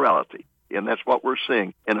immorality. And that's what we're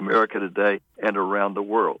seeing in America today and around the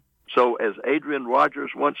world. So as Adrian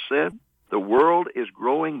Rogers once said, the world is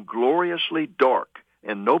growing gloriously dark,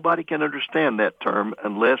 and nobody can understand that term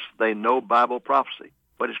unless they know Bible prophecy.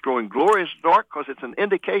 But it's growing glorious dark because it's an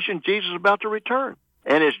indication Jesus is about to return.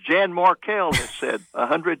 And as Jan Markell has said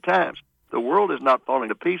 100 times, the world is not falling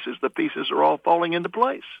to pieces. The pieces are all falling into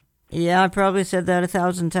place. Yeah, I probably said that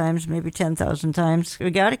 1,000 times, maybe 10,000 times.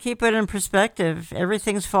 We got to keep it in perspective.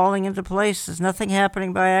 Everything's falling into place. There's nothing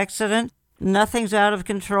happening by accident. Nothing's out of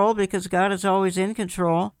control because God is always in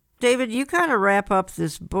control. David, you kind of wrap up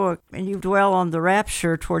this book, and you dwell on the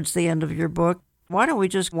rapture towards the end of your book. Why don't we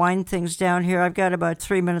just wind things down here? I've got about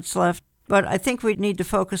 3 minutes left, but I think we need to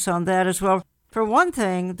focus on that as well. For one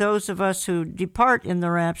thing, those of us who depart in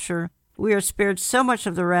the rapture, we are spared so much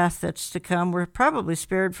of the wrath that's to come. We're probably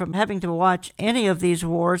spared from having to watch any of these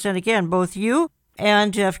wars. And again, both you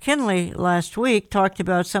and Jeff Kinley last week talked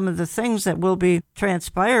about some of the things that will be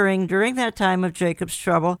transpiring during that time of Jacob's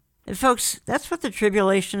trouble. And folks, that's what the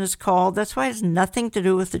tribulation is called. That's why it has nothing to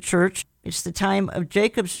do with the church. It's the time of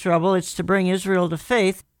Jacob's trouble. It's to bring Israel to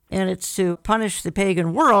faith, and it's to punish the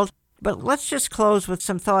pagan world. But let's just close with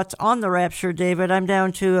some thoughts on the rapture, David. I'm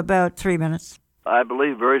down to about 3 minutes. I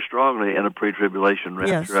believe very strongly in a pre-tribulation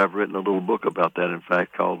rapture. Yes. I've written a little book about that, in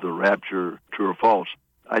fact, called The Rapture, True or False.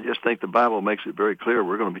 I just think the Bible makes it very clear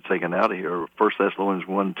we're going to be taken out of here. 1 Thessalonians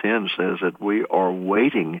 1:10 says that we are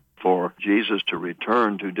waiting for Jesus to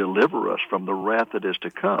return to deliver us from the wrath that is to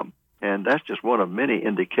come. And that's just one of many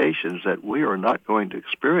indications that we are not going to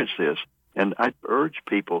experience this. And I urge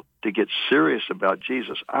people to get serious about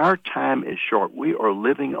Jesus. Our time is short. We are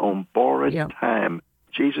living on borrowed time.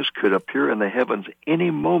 Jesus could appear in the heavens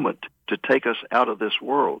any moment to take us out of this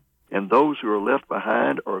world. And those who are left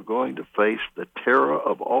behind are going to face the terror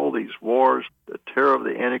of all these wars, the terror of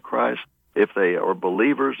the Antichrist. If they are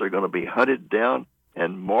believers, they're going to be hunted down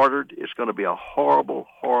and martyred. It's going to be a horrible,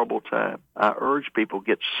 horrible time. I urge people,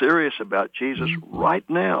 get serious about Jesus right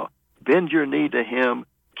now. Bend your knee to Him.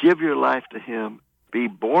 Give your life to Him. Be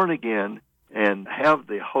born again and have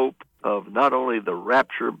the hope of not only the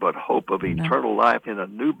rapture, but hope of eternal life in a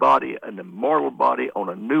new body, an immortal body on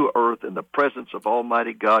a new earth in the presence of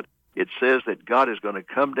Almighty God. It says that God is going to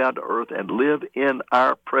come down to earth and live in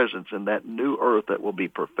our presence in that new earth that will be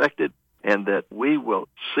perfected, and that we will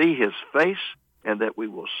see His face and that we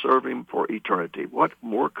will serve Him for eternity. What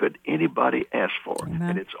more could anybody ask for? Amen.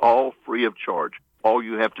 And it's all free of charge. All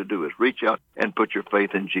you have to do is reach out and put your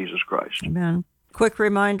faith in Jesus Christ. Amen. Quick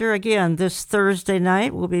reminder, again, this Thursday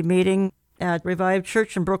night we'll be meeting at Revived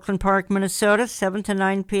Church in Brooklyn Park, Minnesota, 7 to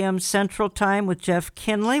 9 p.m. Central Time with Jeff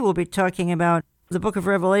Kinley. We'll be talking about the book of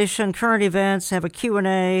Revelation, current events, have a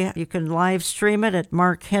Q&A. You can live stream it at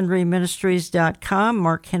markhenryministries.com,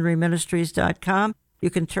 markhenryministries.com. You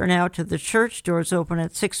can turn out to the church. Doors open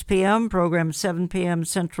at 6 p.m., program 7 p.m.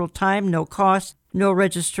 Central Time, no cost, no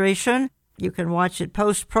registration. You can watch it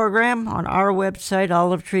post-program on our website,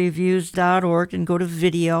 olivetreeviews.org, and go to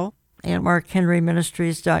video and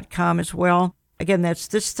markhenryministries.com as well. Again, that's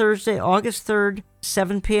this Thursday, August 3rd,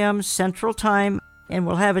 7 p.m. Central Time. And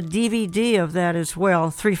we'll have a DVD of that as well.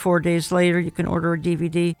 3-4 days later, you can order a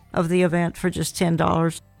DVD of the event for just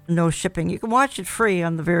 $10, no shipping. You can watch it free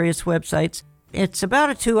on the various websites. It's about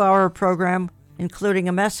a 2-hour program, including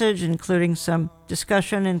a message, including some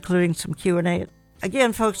discussion, including some Q&A.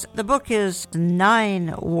 Again, folks, the book is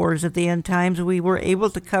 9 Wars of the End Times. We were able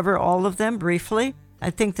to cover all of them briefly. I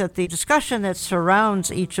think that the discussion that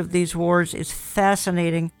surrounds each of these wars is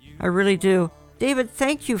fascinating. I really do. David,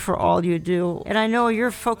 thank you for all you do. And I know you're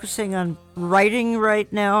focusing on writing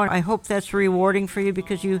right now. I hope that's rewarding for you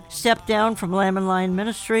because you stepped down from Lamb and Lion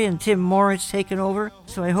Ministry and Tim Moore has taken over.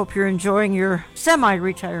 So I hope you're enjoying your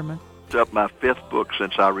semi-retirement. It's up my 5th book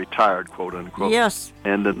since I retired, quote unquote. Yes.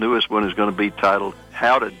 And the newest one is going to be titled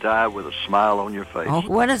How to Die with a Smile on Your Face. Oh,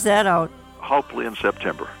 when is that out? Hopefully in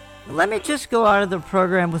September. Let me just go out of the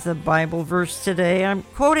program with a Bible verse today. I'm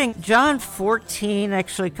quoting John 14,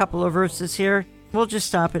 actually a couple of verses here. We'll just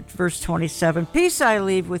stop at verse 27. Peace I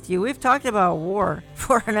leave with you. We've talked about war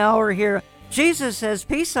for an hour here. Jesus says,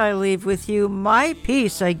 peace I leave with you. My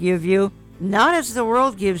peace I give you. Not as the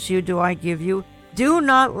world gives you do I give you. Do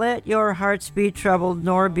not let your hearts be troubled,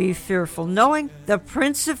 nor be fearful. Knowing the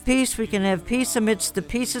Prince of Peace, we can have peace amidst the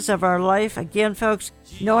pieces of our life. Again, folks,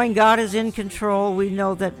 knowing God is in control, we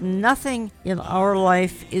know that nothing in our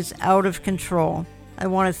life is out of control. I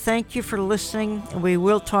want to thank you for listening, and we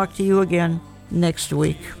will talk to you again next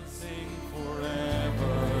week.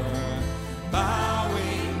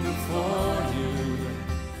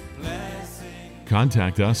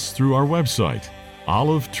 Contact us through our website,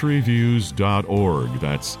 olivetreeviews.org.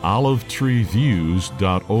 That's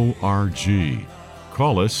olivetreeviews.org.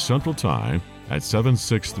 Call us Central Time at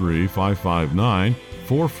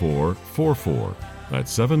 763-559-4444.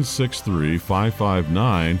 That's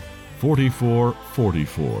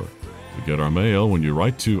 763-559-4444. You get our mail when you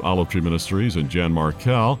write to Olive Tree Ministries and Jan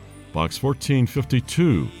Markell, Box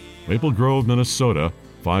 1452, Maple Grove, Minnesota,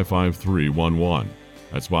 55311.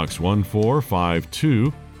 That's Box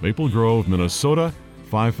 1452, Maple Grove, Minnesota,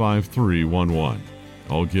 55311.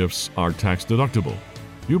 All gifts are tax deductible.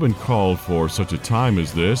 You've been called for such a time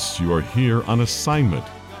as this. You are here on assignment.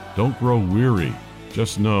 Don't grow weary.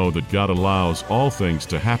 Just know that God allows all things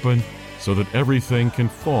to happen so that everything can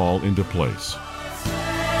fall into place.